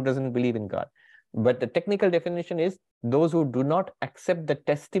atheist, one who doesn't believe in God. But the technical definition is those who do not accept the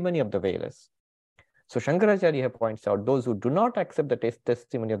testimony of the Vedas. So Shankaracharya points out those who do not accept the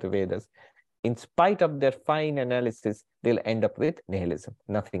testimony of the Vedas, in spite of their fine analysis, they'll end up with nihilism,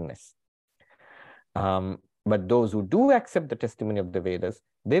 nothingness. But those who do accept the testimony of the Vedas,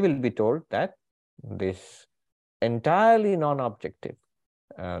 they will be told that this entirely non-objective,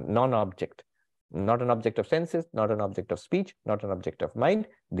 non-object, not an object of senses, not an object of speech, not an object of mind.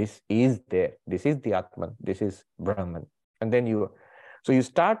 This is there. This is the Atman. This is Brahman. And then you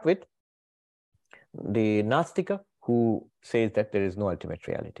start with the Nastika, who says that there is no ultimate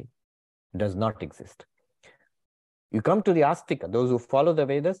reality, does not exist. You come to the Astika, those who follow the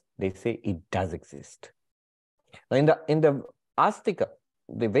Vedas, they say it does exist. Now in the Astika,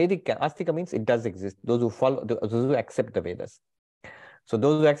 the Vedic Astika means it does exist. Those who follow, those who accept the Vedas. So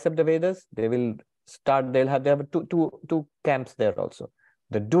those who accept the Vedas, they have two camps there also.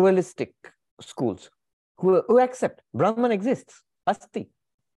 The dualistic schools who accept Brahman exists, Asti,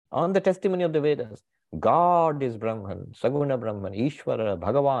 on the testimony of the Vedas. God is Brahman, Saguna Brahman, Ishvara,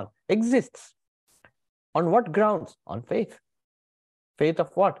 Bhagavan exists. On what grounds? On faith. Faith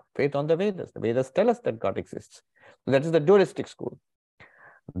of what? Faith on the Vedas. The Vedas tell us that God exists. So that is the dualistic school.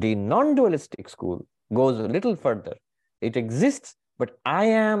 The non-dualistic school goes a little further. It exists, but I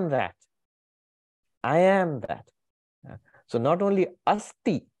am that. I am that. So not only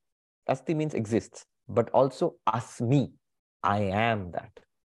Asti means exists, but also Asmi, I am that.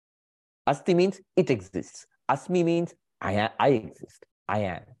 Asti means it exists. Asmi means I exist, I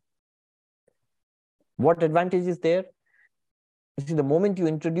am. What advantage is there? You see, the moment you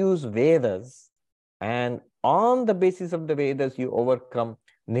introduce Vedas, and on the basis of the Vedas you overcome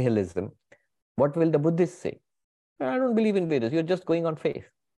nihilism, what will the Buddhists say? I don't believe in Vedas. You're just going on faith.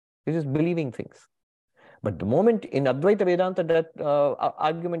 You're just believing things. But the moment in Advaita Vedanta, that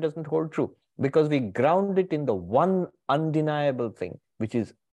argument doesn't hold true, because we ground it in the one undeniable thing, which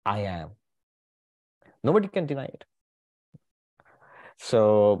is I am. Nobody can deny it.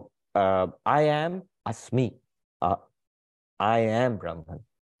 So I am Asmi. I am Brahman.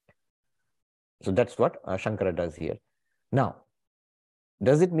 So that's what Shankara does here. Now,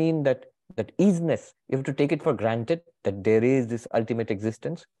 does it mean that easiness, you have to take it for granted that there is this ultimate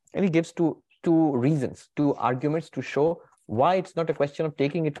existence? And he gives two reasons, two arguments to show why it's not a question of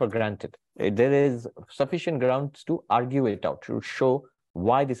taking it for granted. There is sufficient grounds to argue it out, to show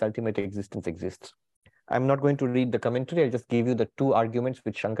why this ultimate existence exists. I'm not going to read the commentary. I'll just give you the two arguments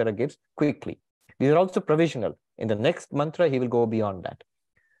which Shankara gives quickly. These are also provisional. In the next mantra, he will go beyond that.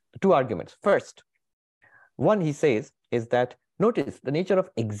 The two arguments. First, one he says is that, notice the nature of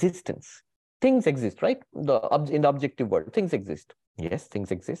existence. Things exist, right? In the objective world, things exist. Yes,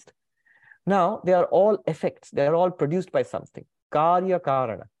 things exist. Now, they are all effects. They are all produced by something. Karya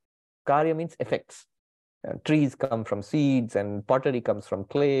Karana. Karya means effects. Trees come from seeds, and pottery comes from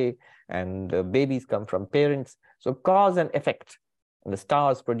clay, and babies come from parents. So cause and effect. And the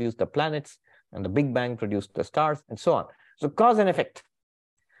stars produce the planets, and the Big Bang produced the stars, and so on. So cause and effect.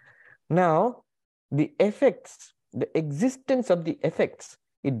 Now, the effects, the existence of the effects,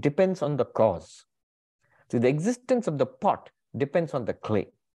 it depends on the cause. So the existence of the pot depends on the clay.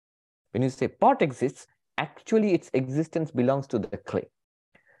 When you say pot exists, actually its existence belongs to the clay.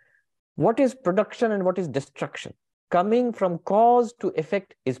 What is production and what is destruction? Coming from cause to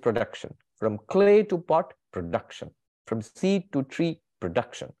effect is production. From clay to pot, production. From seed to tree,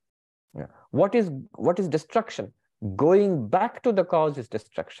 production. What is destruction? Going back to the cause is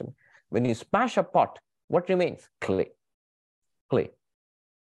destruction. When you smash a pot, what remains? Clay. Clay.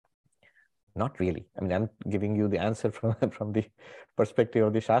 Not really. I mean, I'm giving you the answer from the perspective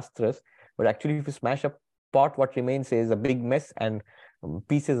of the Shastras. But actually, if you smash a pot, what remains is a big mess and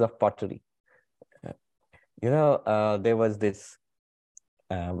pieces of pottery. There was this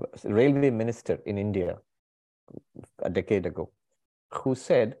railway minister in India a decade ago who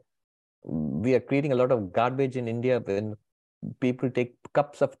said, we are creating a lot of garbage in India when people take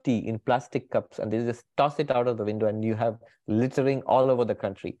cups of tea in plastic cups and they just toss it out of the window and you have littering all over the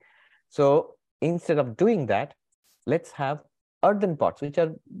country. So instead of doing that, let's have earthen pots, which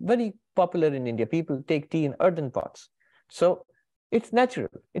are very popular in India. People take tea in earthen pots. So it's natural,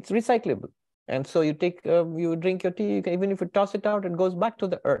 it's recyclable. And so you take, you drink your tea, even if you toss it out, it goes back to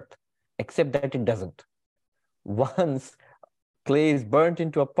the earth, except that it doesn't. Once clay is burnt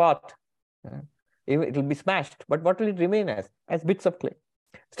into a pot, it will be smashed, but what will it remain as? As bits of clay.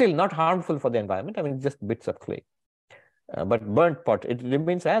 Still not harmful for the environment, I mean, just bits of clay. But burnt pot, it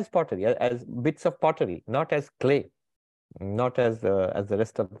remains as pottery, as bits of pottery, not as clay, not as the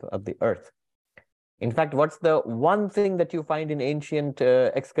rest of the earth. In fact, what's the one thing that you find in ancient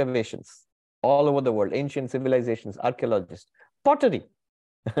excavations all over the world, ancient civilizations, archaeologists? Pottery.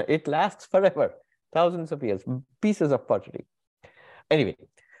 It lasts forever, thousands of years, pieces of pottery. Anyway,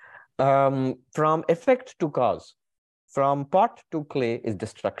 from effect to cause, from pot to clay is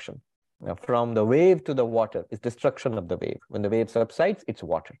destruction. From the wave to the water is destruction of the wave. When the wave subsides, it's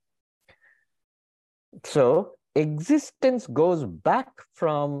water. So existence goes back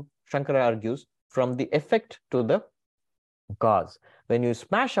from, Shankara argues, from the effect to the cause. When you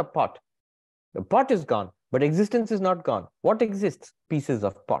smash a pot, the pot is gone, but existence is not gone. What exists? Pieces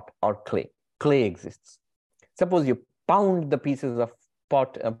of pot or clay. Clay exists. Suppose you pound the pieces of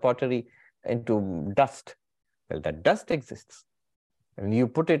pottery into dust. Well, that dust exists. And you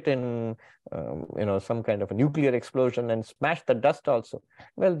put it in, some kind of a nuclear explosion and smash the dust also.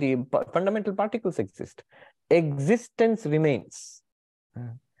 Well, the fundamental particles exist. Existence remains.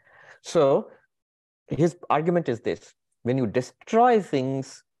 So his argument is this: when you destroy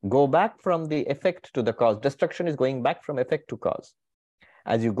things, go back from the effect to the cause. Destruction is going back from effect to cause.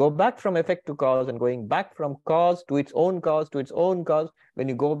 As you go back from effect to cause and going back from cause to its own cause to its own cause, when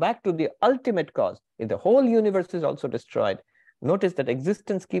you go back to the ultimate cause, if the whole universe is also destroyed, notice that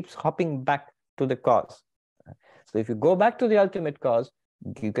existence keeps hopping back to the cause. So if you go back to the ultimate cause,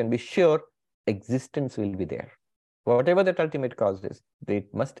 you can be sure existence will be there. Whatever that ultimate cause is,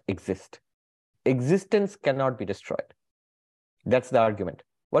 it must exist. Existence cannot be destroyed. That's the argument.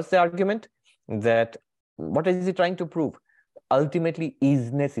 What's the argument? That what is he trying to prove? Ultimately,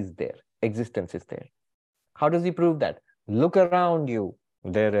 isness is there. Existence is there. How does he prove that? Look around you.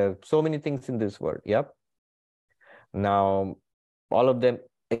 There are so many things in this world. Yep. Now, all of them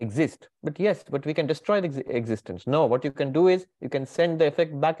exist. But yes, but we can destroy the existence. No, what you can do is you can send the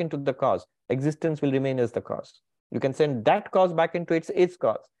effect back into the cause. Existence will remain as the cause. You can send that cause back into its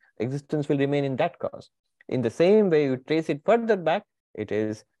cause. Existence will remain in that cause. In the same way, you trace it further back, it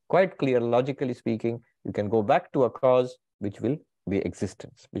is quite clear, logically speaking, you can go back to a cause which will be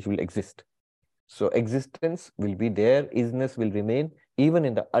existence, which will exist. So existence will be there, isness will remain, even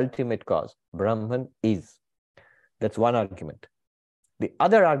in the ultimate cause. Brahman is. That's one argument. The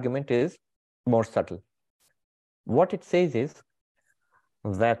other argument is more subtle. What it says is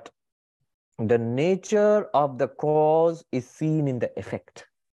that the nature of the cause is seen in the effect.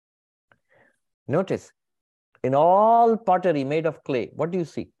 Notice, in all pottery made of clay, what do you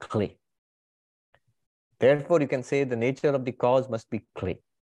see? Clay. Therefore, you can say the nature of the cause must be clay.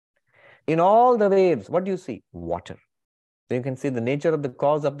 In all the waves, what do you see? Water. So you can see the nature of the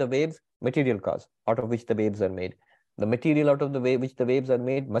cause of the waves, material cause, out of which the waves are made. The material out of the which the waves are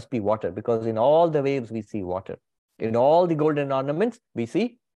made must be water, because in all the waves we see water. In all the golden ornaments, we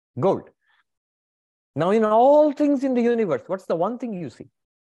see gold. Now, in all things in the universe, what's the one thing you see?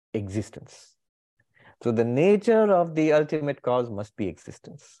 existence. So the nature of the ultimate cause must be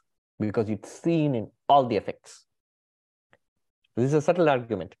existence, because it's seen in all the effects. This is a subtle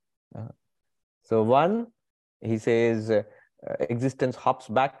argument. So one, he says existence hops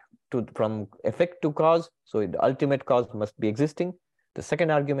back from effect to cause, so the ultimate cause must be existing. The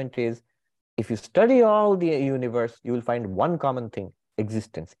second argument is, if you study all the universe, you will find one common thing: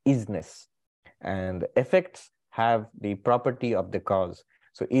 existence, isness. And the effects have the property of the cause.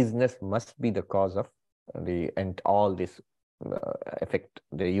 So isness must be the cause of all this affect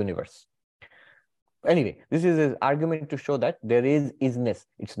the universe. Anyway, this is his argument to show that there is isness.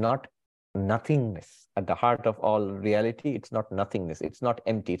 It's not nothingness. At the heart of all reality, it's not nothingness. It's not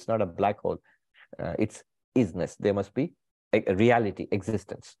empty. It's not a black hole. It's isness. There must be a reality,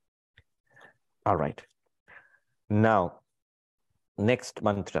 existence. All right. Now, next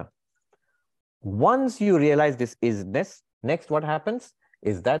mantra. Once you realize this isness, next what happens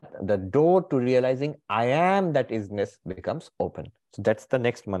is that the door to realizing I am that isness becomes open. So that's the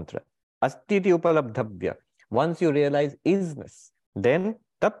next mantra. Astiti upalabdhabhya. Once you realize isness, then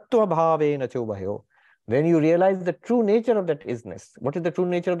tattva bhavena chobhayo. When you realize the true nature of that isness, what is the true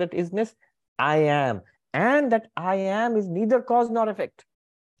nature of that isness? I am. And that I am is neither cause nor effect.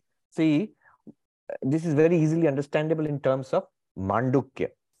 See, this is very easily understandable in terms of Mandukya.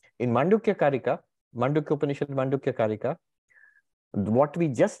 In Mandukya Karika, Mandukya Upanishad, Mandukya Karika, what we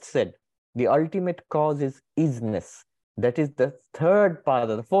just said, the ultimate cause is isness. That is the third part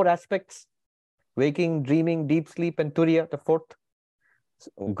of the four aspects: waking, dreaming, deep sleep, and turiya, the fourth.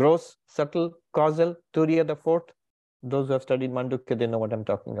 Gross, subtle, causal, turiya, the fourth. Those who have studied Mandukya, they know what I'm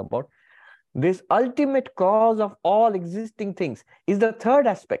talking about. This ultimate cause of all existing things is the third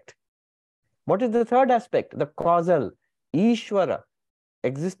aspect. What is the third aspect? The causal, Ishvara,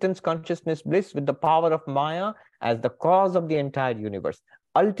 existence, consciousness, bliss, with the power of Maya as the cause of the entire universe.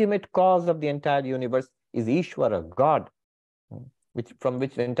 Ultimate cause of the entire universe is Ishvara, God, from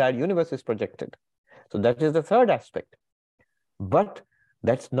which the entire universe is projected. So that is the third aspect. But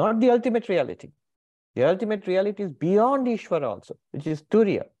that's not the ultimate reality. The ultimate reality is beyond Ishvara also, which is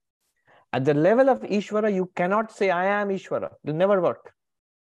Turiya. At the level of Ishvara, you cannot say, I am Ishvara. It will never work.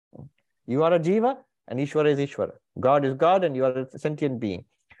 You are a Jiva, and Ishvara is Ishvara. God is God, and you are a sentient being.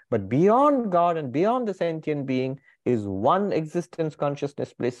 But beyond God and beyond the sentient being is one existence,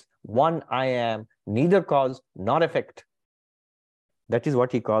 consciousness, bliss, one I am, neither cause nor effect. That is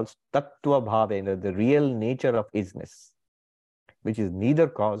what he calls Tattva Bhavena, the real nature of isness, which is neither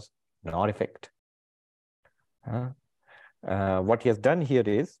cause nor effect. What he has done here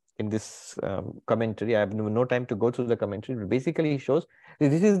is, in this commentary, I have no time to go through the commentary, but basically he shows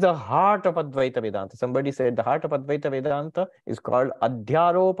this is the heart of Advaita Vedanta. Somebody said the heart of Advaita Vedanta is called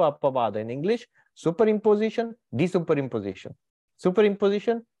Adhyaropa Apavada. In English, superimposition, desuperimposition.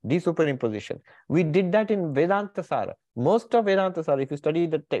 Superimposition, desuperimposition. We did that in Vedanta Sara. Most of Vedanta Sara, if you study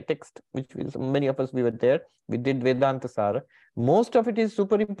the text, which many of us, we were there, we did Vedanta Sara. Most of it is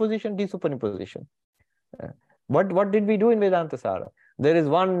superimposition, desuperimposition. What did we do in Vedanta Sara? There is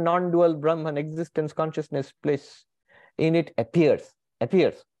one non-dual Brahman, existence, consciousness, bliss. In it appears,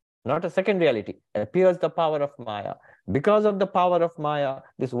 not a second reality, appears the power of Maya. Because of the power of Maya,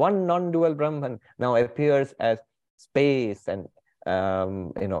 this one non-dual Brahman now appears as space and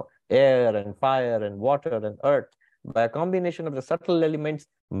air and fire and water and earth. By a combination of the subtle elements,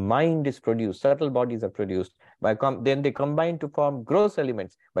 mind is produced, subtle bodies are produced. Then they combine to form gross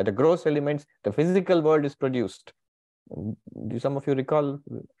elements. By the gross elements, the physical world is produced. Do some of you recall?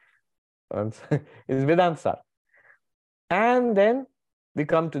 It's Vedanta. And then we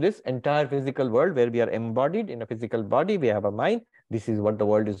come to this entire physical world where we are embodied in a physical body. We have a mind. This is what the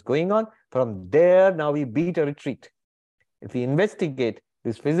world is going on. From there, now we beat a retreat. If we investigate,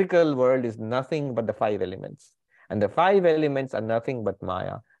 this physical world is nothing but the five elements. And the five elements are nothing but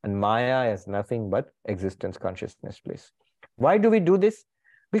Maya. And Maya is nothing but existence, consciousness, bliss. Why do we do this?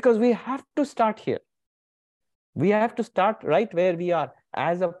 Because we have to start here. We have to start right where we are,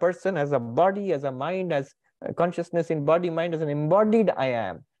 as a person, as a body, as a mind, as a consciousness in body, mind, as an embodied I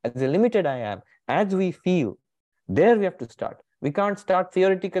am, as a limited I am, as we feel. There we have to start. We can't start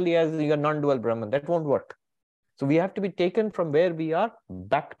theoretically as a non-dual Brahman. That won't work. So we have to be taken from where we are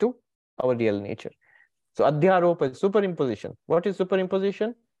back to our real nature. So Adhyaropa is superimposition. What is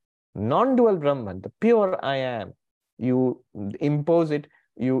superimposition? Non-dual Brahman, the pure I am. You impose it.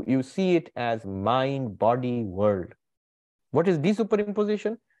 You see it as mind, body, world. What is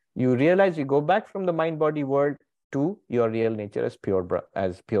desuperimposition? You realize you go back from the mind, body, world to your real nature as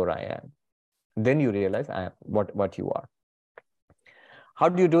pure I am. Then you realize I am what you are. How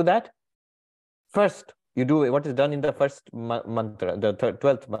do you do that? First, you do what is done in the first mantra, the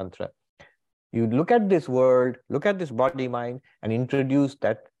 12th mantra. You look at this world, look at this body, mind, and introduce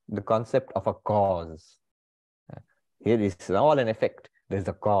that the concept of a cause. Here is all an effect. There's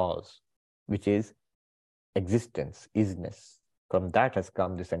a cause, which is existence, isness. From that has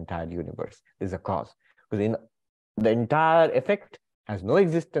come this entire universe. There's a cause. Because in the entire effect has no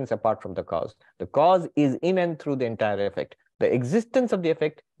existence apart from the cause. The cause is in and through the entire effect. The existence of the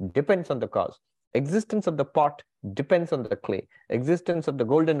effect depends on the cause. Existence of the pot depends on the clay. Existence of the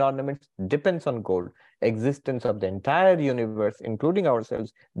golden ornaments depends on gold. Existence of the entire universe, including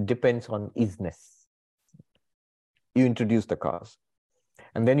ourselves, depends on isness. You introduce the cause.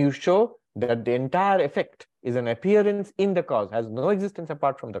 And then you show that the entire effect is an appearance in the cause, has no existence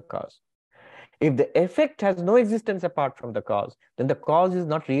apart from the cause. If the effect has no existence apart from the cause, then the cause is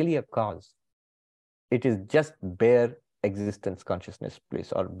not really a cause. It is just bare existence consciousness,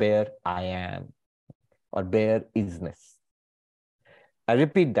 please, or bare I am, or bare isness. I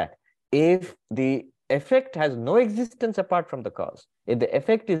repeat that. If the effect has no existence apart from the cause, if the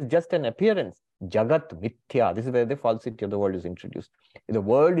effect is just an appearance, Jagat Mithya, this is where the falsity of the world is introduced. If the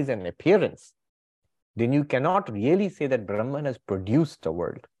world is an appearance, then you cannot really say that Brahman has produced a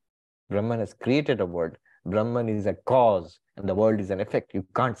world. Brahman has created a world. Brahman is a cause and the world is an effect. You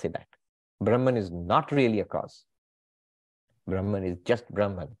can't say that. Brahman is not really a cause. Brahman is just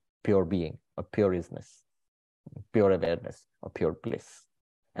Brahman, pure being, a pure isness, pure awareness, a pure bliss.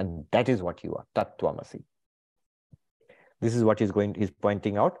 And that is what you are, Tattvamasi. This is what he's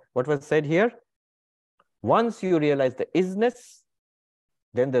pointing out. What was said here? Once you realize the isness,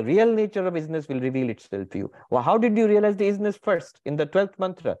 then the real nature of isness will reveal itself to you. Well, how did you realize the isness first? In the 12th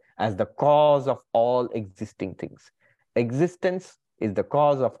mantra, as the cause of all existing things. Existence is the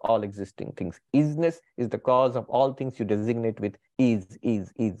cause of all existing things. Isness is the cause of all things you designate with is.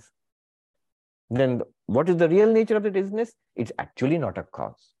 Then what is the real nature of the isness? It's actually not a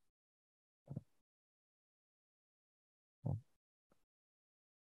cause.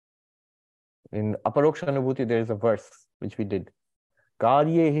 In Aparoksha Anubhuti, there is a verse which we did.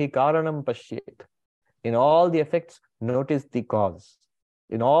 Karyehi karanam pashyet. In all the effects, notice the cause.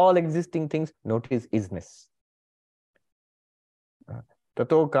 In all existing things, notice isness.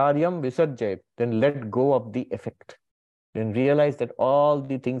 Tato karyam visarjayet. Then let go of the effect. Then realize that all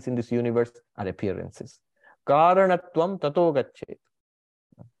the things in this universe are appearances. Karanatvam tato gachet.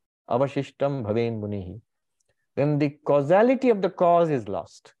 Avashishtam bhaven munihi. Then the causality of the cause is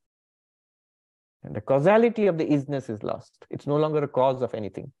lost. And the causality of the isness is lost. It's no longer a cause of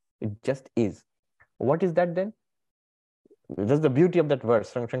anything. It just is. What is that then? That's the beauty of that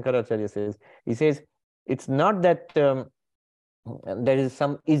verse. Shankaracharya says, he says, it's not that there is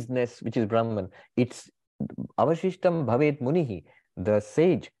some isness which is Brahman. It's avashishtam bhavet munihi. The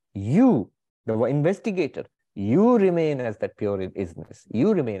sage, you, the investigator, you remain as that pure isness.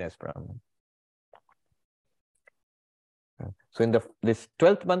 You remain as Brahman. So in this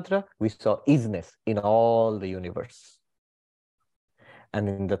 12th mantra, we saw isness in all the universe. And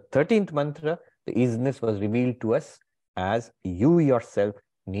in the 13th mantra, the isness was revealed to us as you yourself,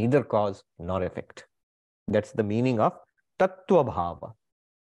 neither cause nor effect. That's the meaning of Tattva Bhava.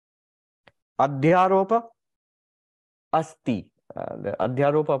 Adhyaropa Asti. The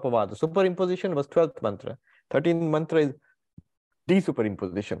Adhyaropa Apavada. Superimposition was 12th mantra. 13th mantra is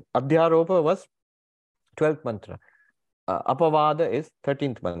de-superimposition. Adhyaropa was 12th mantra. Apavada is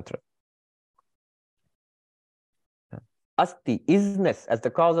 13th mantra. Asti, isness as the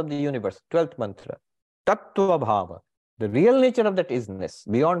cause of the universe, 12th mantra. Tattva Bhava, the real nature of that isness,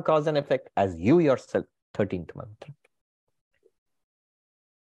 beyond cause and effect, as you yourself, 13th mantra.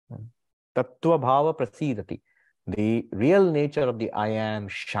 Tattva Bhava Prasidati, the real nature of the I am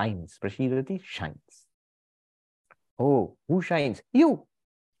shines. Prasidati shines. Oh, who shines? You.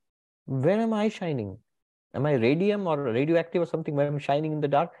 Where am I shining? Am I radium or radioactive or something where I'm shining in the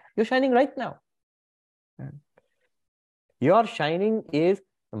dark? You're shining right now. Your shining is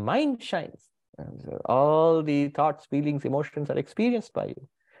mind shines. All the thoughts, feelings, emotions are experienced by you.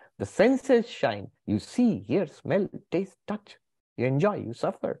 The senses shine. You see, hear, smell, taste, touch. You enjoy, you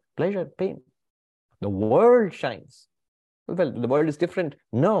suffer, pleasure, pain. The world shines. Well, the world is different.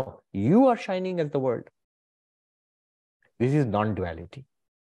 No, you are shining as the world. This is non-duality.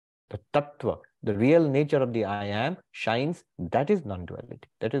 The tattva, the real nature of the I am shines. That is non-duality.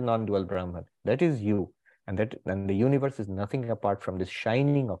 That is non-dual Brahman. That is you. And the universe is nothing apart from this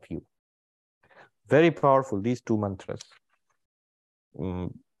shining of you. Very powerful, these two mantras.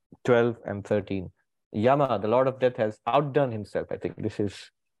 12 and 13. Yama, the Lord of Death, has outdone himself. I think this is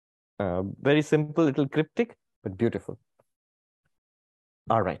very simple, little cryptic, but beautiful.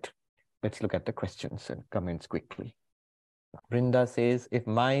 All right. Let's look at the questions and comments quickly. Brinda says, if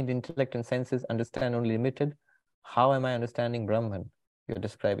mind, intellect, and senses understand only limited, how am I understanding Brahman? You're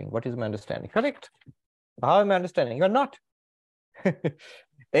describing. What is my understanding? Correct. How am I understanding? You're not.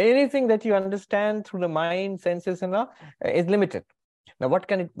 Anything that you understand through the mind, senses, and all is limited. Now, what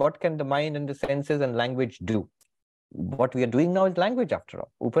can the mind and the senses and language do? What we are doing now is language, after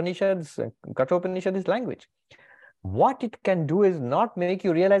all. Upanishads, Kathopanishad is language. What it can do is not make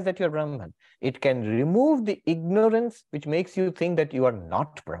you realize that you're Brahman. It can remove the ignorance which makes you think that you are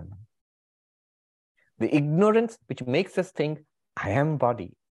not Brahman. The ignorance which makes us think, I am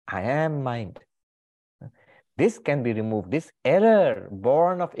body, I am mind. This can be removed. This error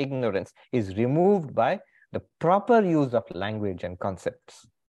born of ignorance is removed by the proper use of language and concepts,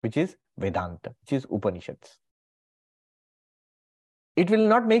 which is Vedanta, which is Upanishads. It will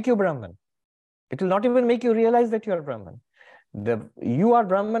not make you Brahman. It will not even make you realize that you are Brahman. You are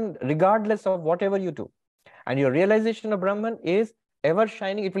Brahman regardless of whatever you do. And your realization of Brahman is ever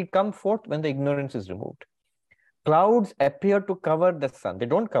shining. It will come forth when the ignorance is removed. Clouds appear to cover the sun. They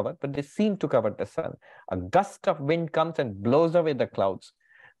don't cover, but they seem to cover the sun. A gust of wind comes and blows away the clouds.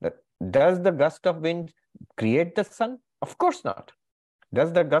 Does the gust of wind create the sun? Of course not.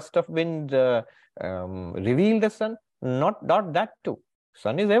 Does the gust of wind reveal the sun? Not that too.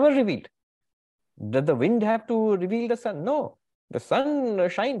 Sun is ever revealed. Does the wind have to reveal the sun? No. The sun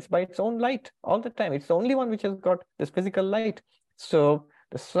shines by its own light all the time. It's the only one which has got this physical light. So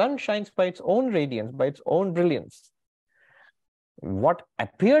the sun shines by its own radiance, by its own brilliance. What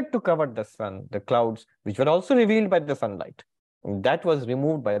appeared to cover the sun, the clouds, which were also revealed by the sunlight, that was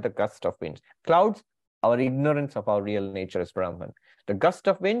removed by the gust of wind. Clouds, our ignorance of our real nature as Brahman. The gust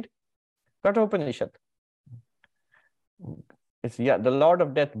of wind, Kathopanishad. It's the Lord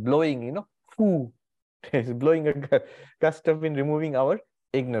of Death blowing, foo. It's blowing a gust of wind, removing our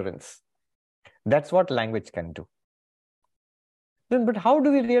ignorance. That's what language can do. Then, but how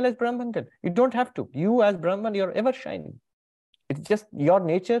do we realize Brahman then? You don't have to. You as Brahman, you're ever shining. It's just your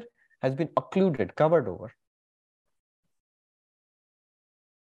nature has been occluded, covered over.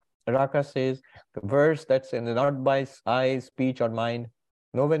 Raka says, the verse that's in the not by eyes, speech, or mind,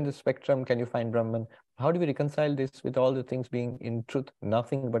 nowhere in the spectrum can you find Brahman. How do we reconcile this with all the things being in truth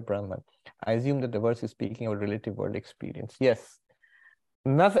nothing but Brahman? I assume that the verse is speaking of relative world experience. Yes.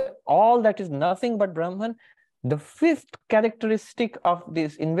 Nothing, all that is nothing but Brahman. The fifth characteristic of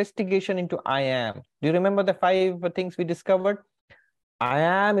this investigation into I am. Do you remember the 5 things we discovered? I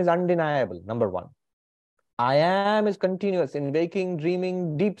am is undeniable, number 1. I am is continuous in waking,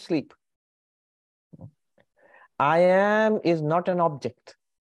 dreaming, deep sleep. I am is not an object.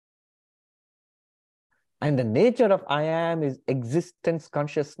 And the nature of I am is existence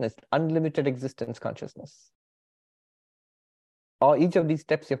consciousness, unlimited existence consciousness. Or each of these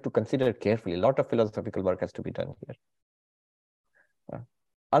steps you have to consider carefully. A lot of philosophical work has to be done here.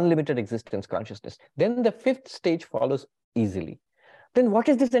 Unlimited existence consciousness. Then the 5th stage follows easily. Then what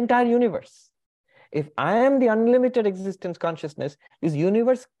is this entire universe? If I am the unlimited existence consciousness, this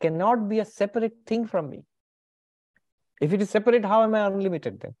universe cannot be a separate thing from me. If it is separate, how am I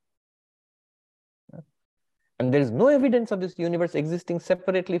unlimited then? And there is no evidence of this universe existing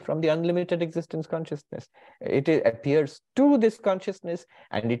separately from the unlimited existence consciousness. It appears to this consciousness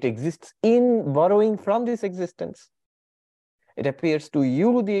and it exists in borrowing from this existence. It appears to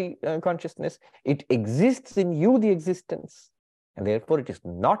you, the consciousness. It exists in you, the existence. And therefore, it is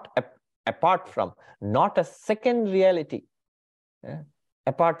not apart from, not a second reality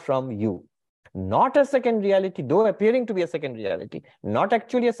apart from you. Not a second reality, though appearing to be a second reality, not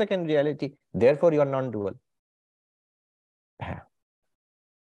actually a second reality. Therefore, you are non-dual.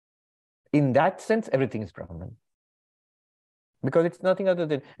 In that sense, everything is Brahman. Because it's nothing other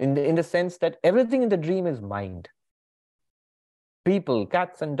than, in the sense that everything in the dream is mind. People,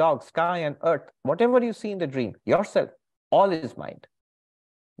 cats and dogs, sky and earth, whatever you see in the dream, yourself, all is mind.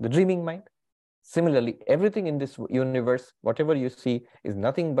 The dreaming mind. Similarly, everything in this universe, whatever you see, is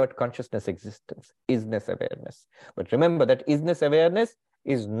nothing but consciousness existence, isness awareness. But remember that isness awareness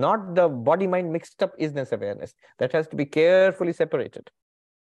is not the body-mind mixed up isness awareness. That has to be carefully separated.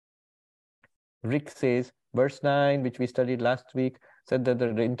 Rick says, verse 9, which we studied last week, said that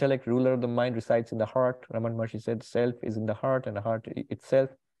the intellect ruler of the mind resides in the heart. Raman Maharshi said self is in the heart, and the heart itself,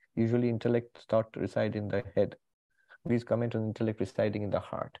 usually intellect start to reside in the head. Please comment on intellect residing in the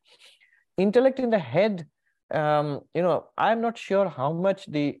heart. Intellect in the head, I'm not sure how much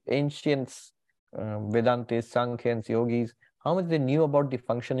the ancients, Vedantis, Sankhyans, yogis, how much they knew about the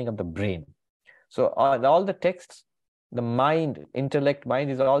functioning of the brain. So all the texts, the mind, intellect,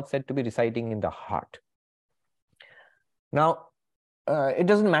 mind is all said to be residing in the heart. Now, it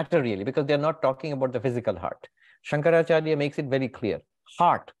doesn't matter really, because they're not talking about the physical heart. Shankaracharya makes it very clear.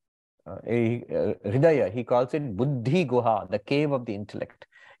 Heart, Hridaya, he calls it Buddhi Guha, the cave of the intellect.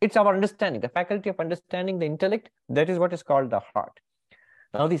 It's our understanding, the faculty of understanding the intellect, that is what is called the heart.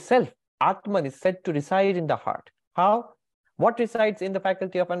 Now the self, Atman, is said to reside in the heart. How? What resides in the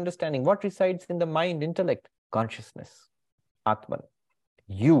faculty of understanding? What resides in the mind, intellect? Consciousness, Atman.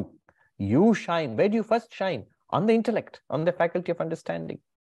 You shine. Where do you first shine? On the intellect, on the faculty of understanding.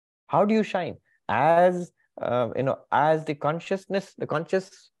 How do you shine? As as the consciousness, the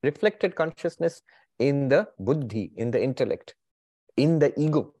conscious, reflected consciousness in the buddhi, in the intellect, in the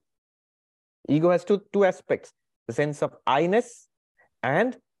ego. Ego has two aspects: the sense of I-ness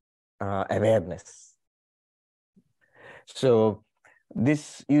and awareness. So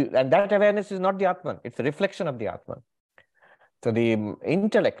and that awareness is not the Atman; it's a reflection of the Atman. So the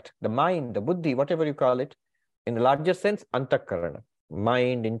intellect, the mind, the buddhi, whatever you call it, in a larger sense, antakarana,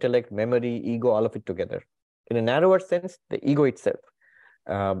 mind, intellect, memory, ego, all of it together. In a narrower sense, the ego itself.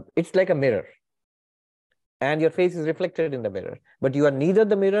 It's like a mirror. And your face is reflected in the mirror. But you are neither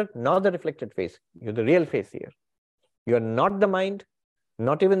the mirror nor the reflected face. You're the real face here. You are not the mind,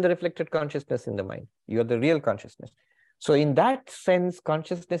 not even the reflected consciousness in the mind. You are the real consciousness. So in that sense,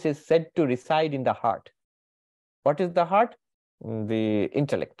 consciousness is said to reside in the heart. What is the heart? The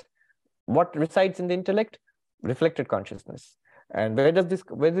intellect. What resides in the intellect? Reflected consciousness. And where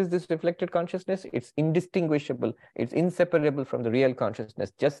is this reflected consciousness? It's indistinguishable. It's inseparable from the real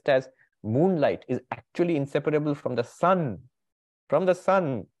consciousness, just as moonlight is actually inseparable from the sun. From the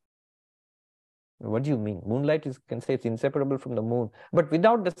sun. What do you mean? Moonlight can say it's inseparable from the moon. But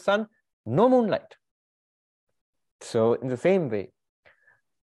without the sun, no moonlight. So in the same way.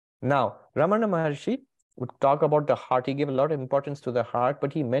 Now, Ramana Maharshi would talk about the heart. He gave a lot of importance to the heart,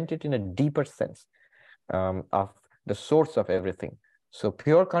 but he meant it in a deeper sense of the source of everything. So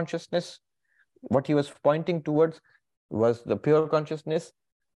pure consciousness, what he was pointing towards was the pure consciousness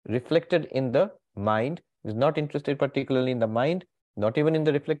reflected in the mind. He was not interested particularly in the mind, not even in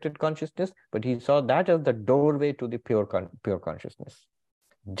the reflected consciousness, but he saw that as the doorway to the pure consciousness.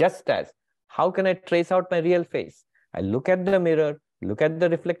 Just as, how can I trace out my real face? I look at the mirror, look at the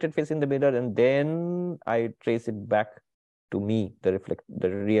reflected face in the mirror, and then I trace it back to me, the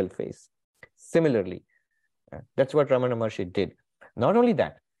real face. Similarly, that's what Ramana Maharshi did. Not only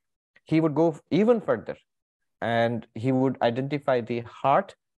that, he would go even further, and he would identify the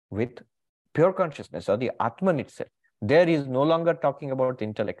heart with pure consciousness, or the Atman itself. There he is no longer talking about the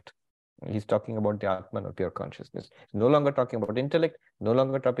intellect. He's talking about the Atman, or pure consciousness. He's no longer talking about intellect, no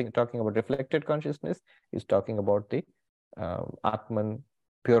longer talking about reflected consciousness. He's talking about the Atman,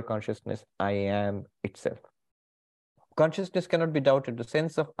 pure consciousness, I am itself. Consciousness cannot be doubted. The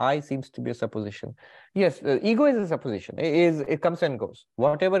sense of I seems to be a supposition. Yes, ego is a supposition. It comes and goes.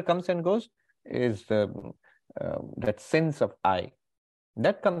 Whatever comes and goes is that sense of I.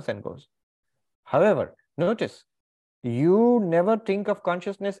 That comes and goes. However, notice, you never think of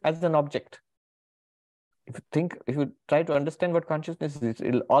consciousness as an object. If you try to understand what consciousness is,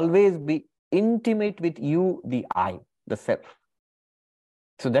 it will always be intimate with you, the I, the self.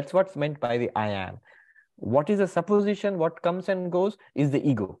 So that's what's meant by the I am. What is a supposition, what comes and goes, is the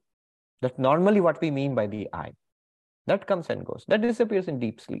ego. That's normally what we mean by the I. That comes and goes. That disappears in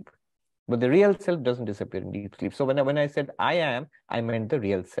deep sleep. But the real self doesn't disappear in deep sleep. So when I said I am, I meant the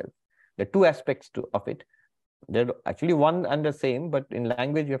real self. There are two aspects of it. They're actually one and the same, but in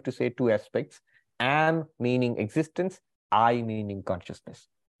language you have to say two aspects. Am meaning existence, I meaning consciousness.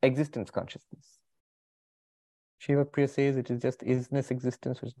 Existence, consciousness. Shiva Priya says it is just isness,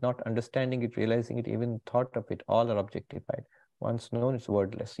 existence, which is not understanding it, realizing it, even thought of it, all are objectified. Once known, it's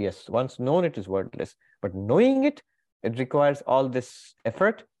wordless. Yes, once known, it is wordless. But knowing it, it requires all this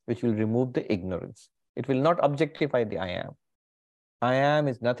effort, which will remove the ignorance. It will not objectify the I am. I am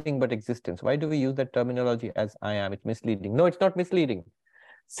is nothing but existence. Why do we use that terminology as I am? It's misleading. No, it's not misleading.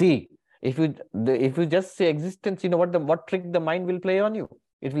 See, if you just say existence, you know what trick the mind will play on you?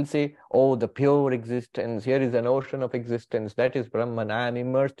 It will say, oh, the pure existence, here is an ocean of existence, that is Brahman, I am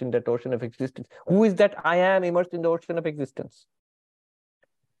immersed in that ocean of existence. Who is that I am immersed in the ocean of existence?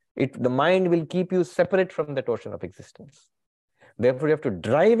 The mind will keep you separate from that ocean of existence. Therefore, you have to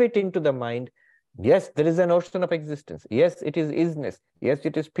drive it into the mind. Yes, there is an ocean of existence. Yes, it is isness. Yes,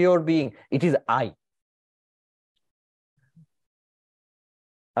 it is pure being. It is I.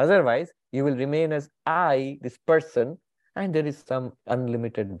 Otherwise, you will remain as I, this person, and there is some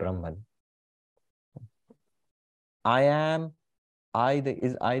unlimited Brahman. I am,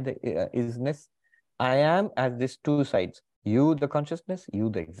 the isness. I am as these two sides. You, the consciousness, you,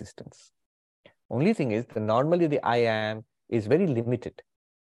 the existence. Only thing is that normally the I am is very limited.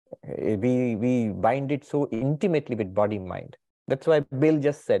 We bind it so intimately with body-mind. That's why Bill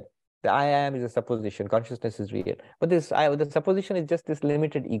just said, the I am is a supposition, consciousness is real. But the supposition is just this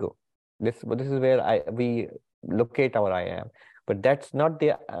limited ego. This is where we locate our I am. But that's not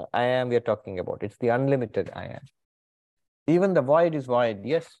the I am we are talking about. It's the unlimited I am. Even the void is void.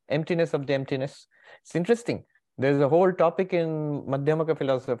 Yes, emptiness of the emptiness. It's interesting. There's a whole topic in Madhyamaka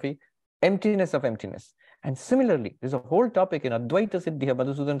philosophy, emptiness of emptiness. And similarly, there's a whole topic in Advaita Siddhya,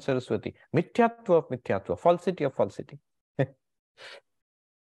 Madhusudan Saraswati, Mithyatva of Mithyatva, falsity of falsity.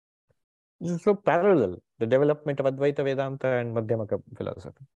 This is so parallel, the development of Advaita Vedanta and Madhyamaka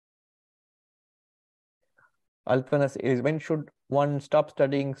philosophy. Alpanas is, when should one stop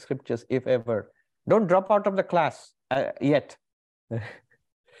studying scriptures, if ever? Don't drop out of the class yet.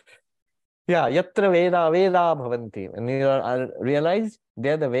 Yeah, yatra veda veda bhavanti. When you realize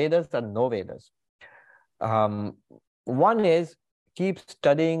they're the Vedas and no Vedas. One is keep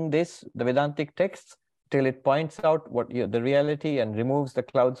studying the Vedantic texts till it points out what the reality and removes the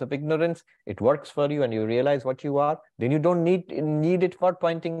clouds of ignorance. It works for you and you realize what you are. Then you don't need it for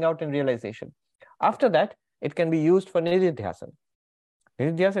pointing out and realization. After that, it can be used for nididhyasana.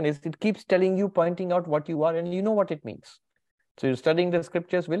 Nididhyasana is, it keeps telling you, pointing out what you are, and you know what it means. So you're studying the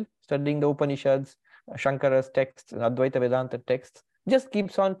scriptures, studying the Upanishads, Shankara's texts, Advaita Vedanta texts, just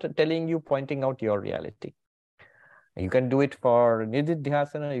keeps on telling you, pointing out your reality. You can do it for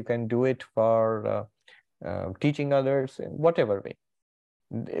nididhyasana, you can do it for teaching others, in whatever way.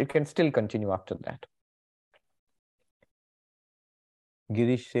 It can still continue after that.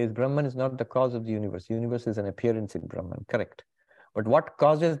 Girish says, Brahman is not the cause of the universe. The universe is an appearance in Brahman. Correct. But what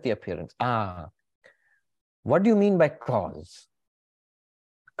causes the appearance? What do you mean by cause?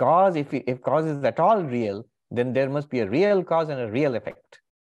 Cause, if cause is at all real, then there must be a real cause and a real effect.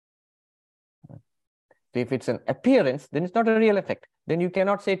 So if it's an appearance, then it's not a real effect. Then you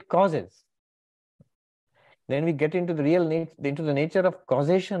cannot say it causes. Then we get into the the nature of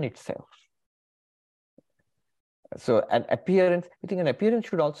causation itself. So an appearance, I think an appearance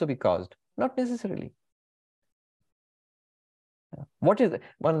should also be caused. Not necessarily. What is,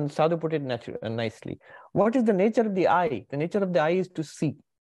 one sadhu put it nicely, what is the nature of the eye? The nature of the eye is to see.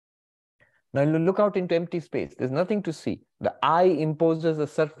 Now you look out into empty space. There's nothing to see. The eye imposes a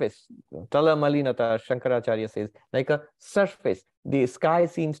surface. Tala Malinata, Shankaracharya says, like a surface. The sky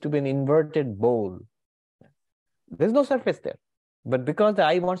seems to be an inverted bowl. There's no surface there. But because the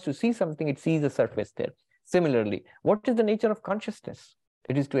eye wants to see something, it sees a surface there. Similarly, what is the nature of consciousness?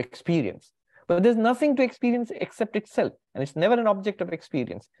 It is to experience. But there's nothing to experience except itself. And it's never an object of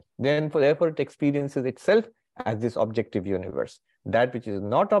experience. Therefore, it experiences itself as this objective universe. That which is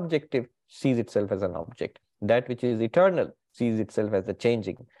not objective sees itself as an object. That which is eternal sees itself as a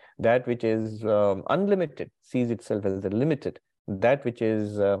changing. That which is unlimited sees itself as a limited. That which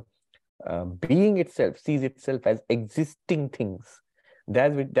is being itself sees itself as existing things.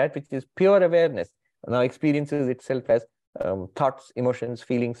 That which is pure awareness now experiences itself as thoughts, emotions,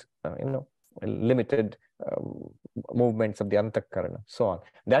 feelings, limited movements of the antakarana, so on.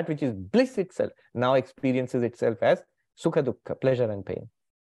 That which is bliss itself now experiences itself as sukha dukkha, pleasure and pain.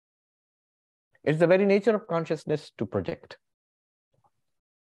 It's the very nature of consciousness to project.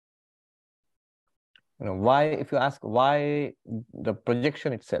 Why, if you ask why the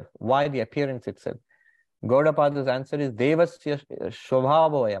projection itself, why the appearance itself, Gaudapada's answer is Devasya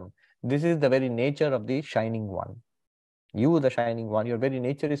Shobhavayam. This is the very nature of the shining one. You, the shining one, your very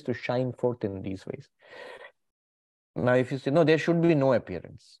nature is to shine forth in these ways. Now, if you say, no, there should be no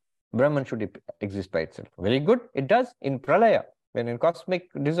appearance. Brahman should exist by itself. Very good. It does in Pralaya. When in cosmic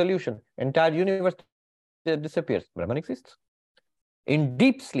dissolution, entire universe disappears. Brahman exists. In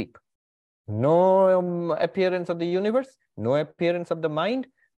deep sleep, no appearance of the universe, no appearance of the mind,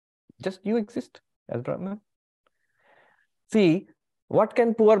 just you exist as Brahman. See, what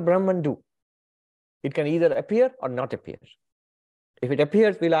can poor Brahman do? It can either appear or not appear. If it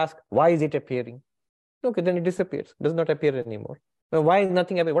appears, we'll ask, why is it appearing? Okay, then it disappears, does not appear anymore. Now, why is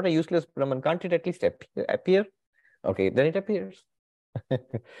nothing appearing? What a useless Brahman. Can't it at least appear? Okay, then it appears. These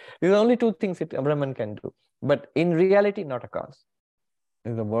are only two things a Brahman can do. But in reality, not a cause.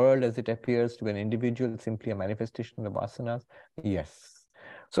 Is the world as it appears to an individual simply a manifestation of the vasanas? Yes.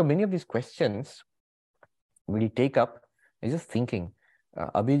 So many of these questions we take up. I'm just thinking.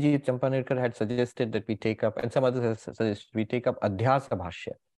 Abhijit Champanerkar had suggested that we take up, and some others have suggested we take up Adhyasa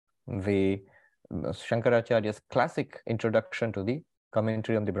Bhashya, the Shankaracharya's classic introduction to the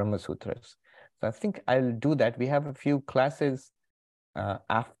commentary on the Brahma Sutras. So I think I'll do that. We have a few classes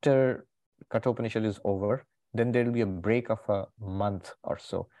after Kathopanishad is over. Then there will be a break of a month or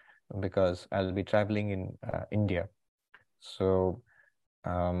so because I'll be traveling in India. So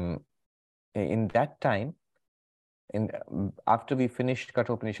in that time, after we finish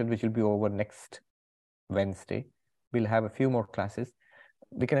Kathopanishad, which will be over next Wednesday, we'll have a few more classes.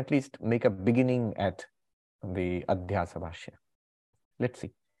 We can at least make a beginning at the Adhyasa Bhashya. Let's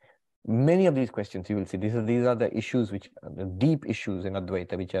see. Many of these questions you will see, these are the issues, which the deep issues in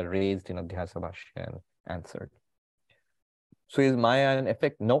Advaita, which are raised in Adhyasa Bhashya and answered. So is Maya an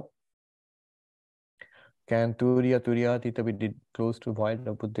effect? No. Can Turiya Turiyatita be close to void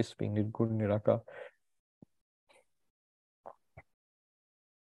of Buddhist being Nirgun Niraka?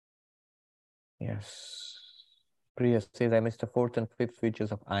 Yes. Priya says, I missed the 4th and 5th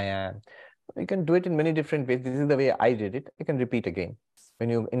features of I am. You can do it in many different ways. This is the way I did it. I can repeat again. When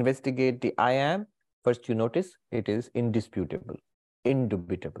you investigate the I am, first you notice it is indisputable,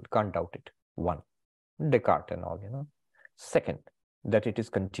 indubitable, can't doubt it. 1. Descartes and all, you know. Second, that it is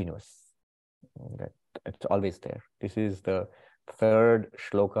continuous. That it's always there. This is the 3rd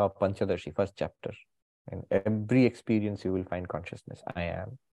shloka of Panchadashi, 1st chapter. In every experience you will find consciousness, I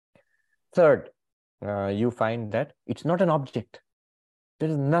am. Third, you find that it's not an object. There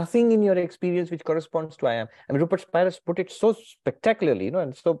is nothing in your experience which corresponds to I am. I mean, Rupert Spira put it so spectacularly, you know,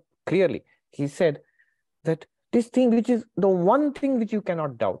 and so clearly. He said that this thing, which is the one thing which you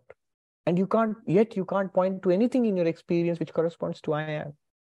cannot doubt, and you can't point to anything in your experience which corresponds to I am.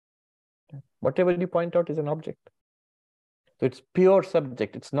 Whatever you point out is an object. So it's pure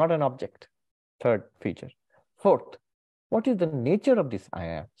subject. It's not an object. 3rd feature. 4th, what is the nature of this I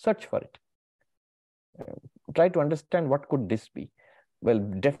am? Search for it. Try to understand what could this be. Well,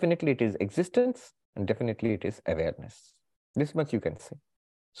 definitely it is existence, and definitely it is awareness. This much you can say.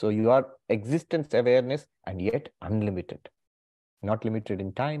 So you are existence, awareness, and yet unlimited. Not limited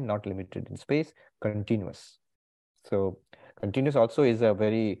in time, not limited in space, continuous. So continuous also is a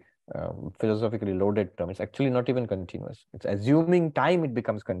very philosophically loaded term. It's actually not even continuous. It's assuming time, it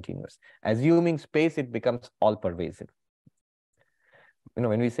becomes continuous. Assuming space, it becomes all-pervasive. You know,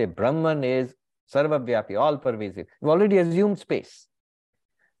 when we say Brahman is Sarvavyapi, all-pervasive, we've already assumed space.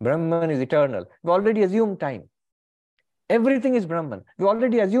 Brahman is eternal. We already assumed time. Everything is Brahman. We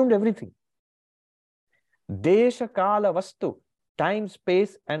already assumed everything. Desha, Kala, Vastu, time,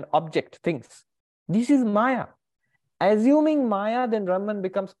 space, and object, things. This is Maya. Assuming Maya, then Brahman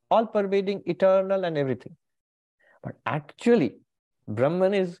becomes all-pervading, eternal, and everything. But actually,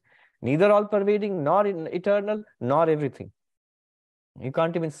 Brahman is neither all-pervading, nor eternal, nor everything. You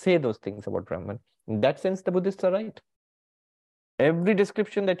can't even say those things about Brahman. In that sense, the Buddhists are right. Every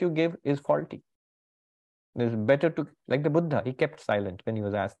description that you give is faulty. It's better to, like the Buddha, he kept silent when he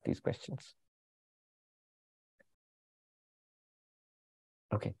was asked these questions.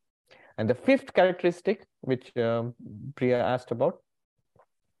 Okay. And the 5th characteristic, which Priya asked about,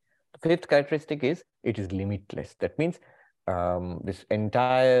 the 5th characteristic is it is limitless. That means this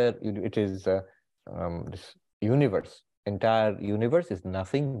entire, it is this universe, entire universe is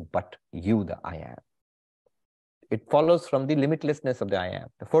nothing but you, the I am. It follows from the limitlessness of the I am.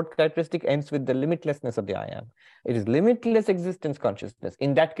 The 4th characteristic ends with the limitlessness of the I am. It is limitless existence consciousness.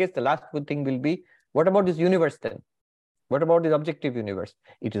 In that case, the last good thing will be, what about this universe then? What about this objective universe?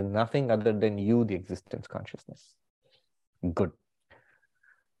 It is nothing other than you, the existence consciousness. Good.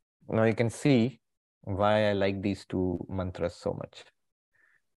 Now you can see why I like these 2 mantras so much.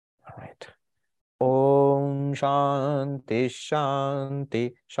 All right. Om Shanti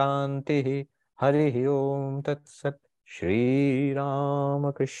Shanti Shanti Harihi Om Tat Sat Shri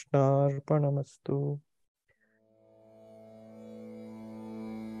Ramakrishna Arpanamastu.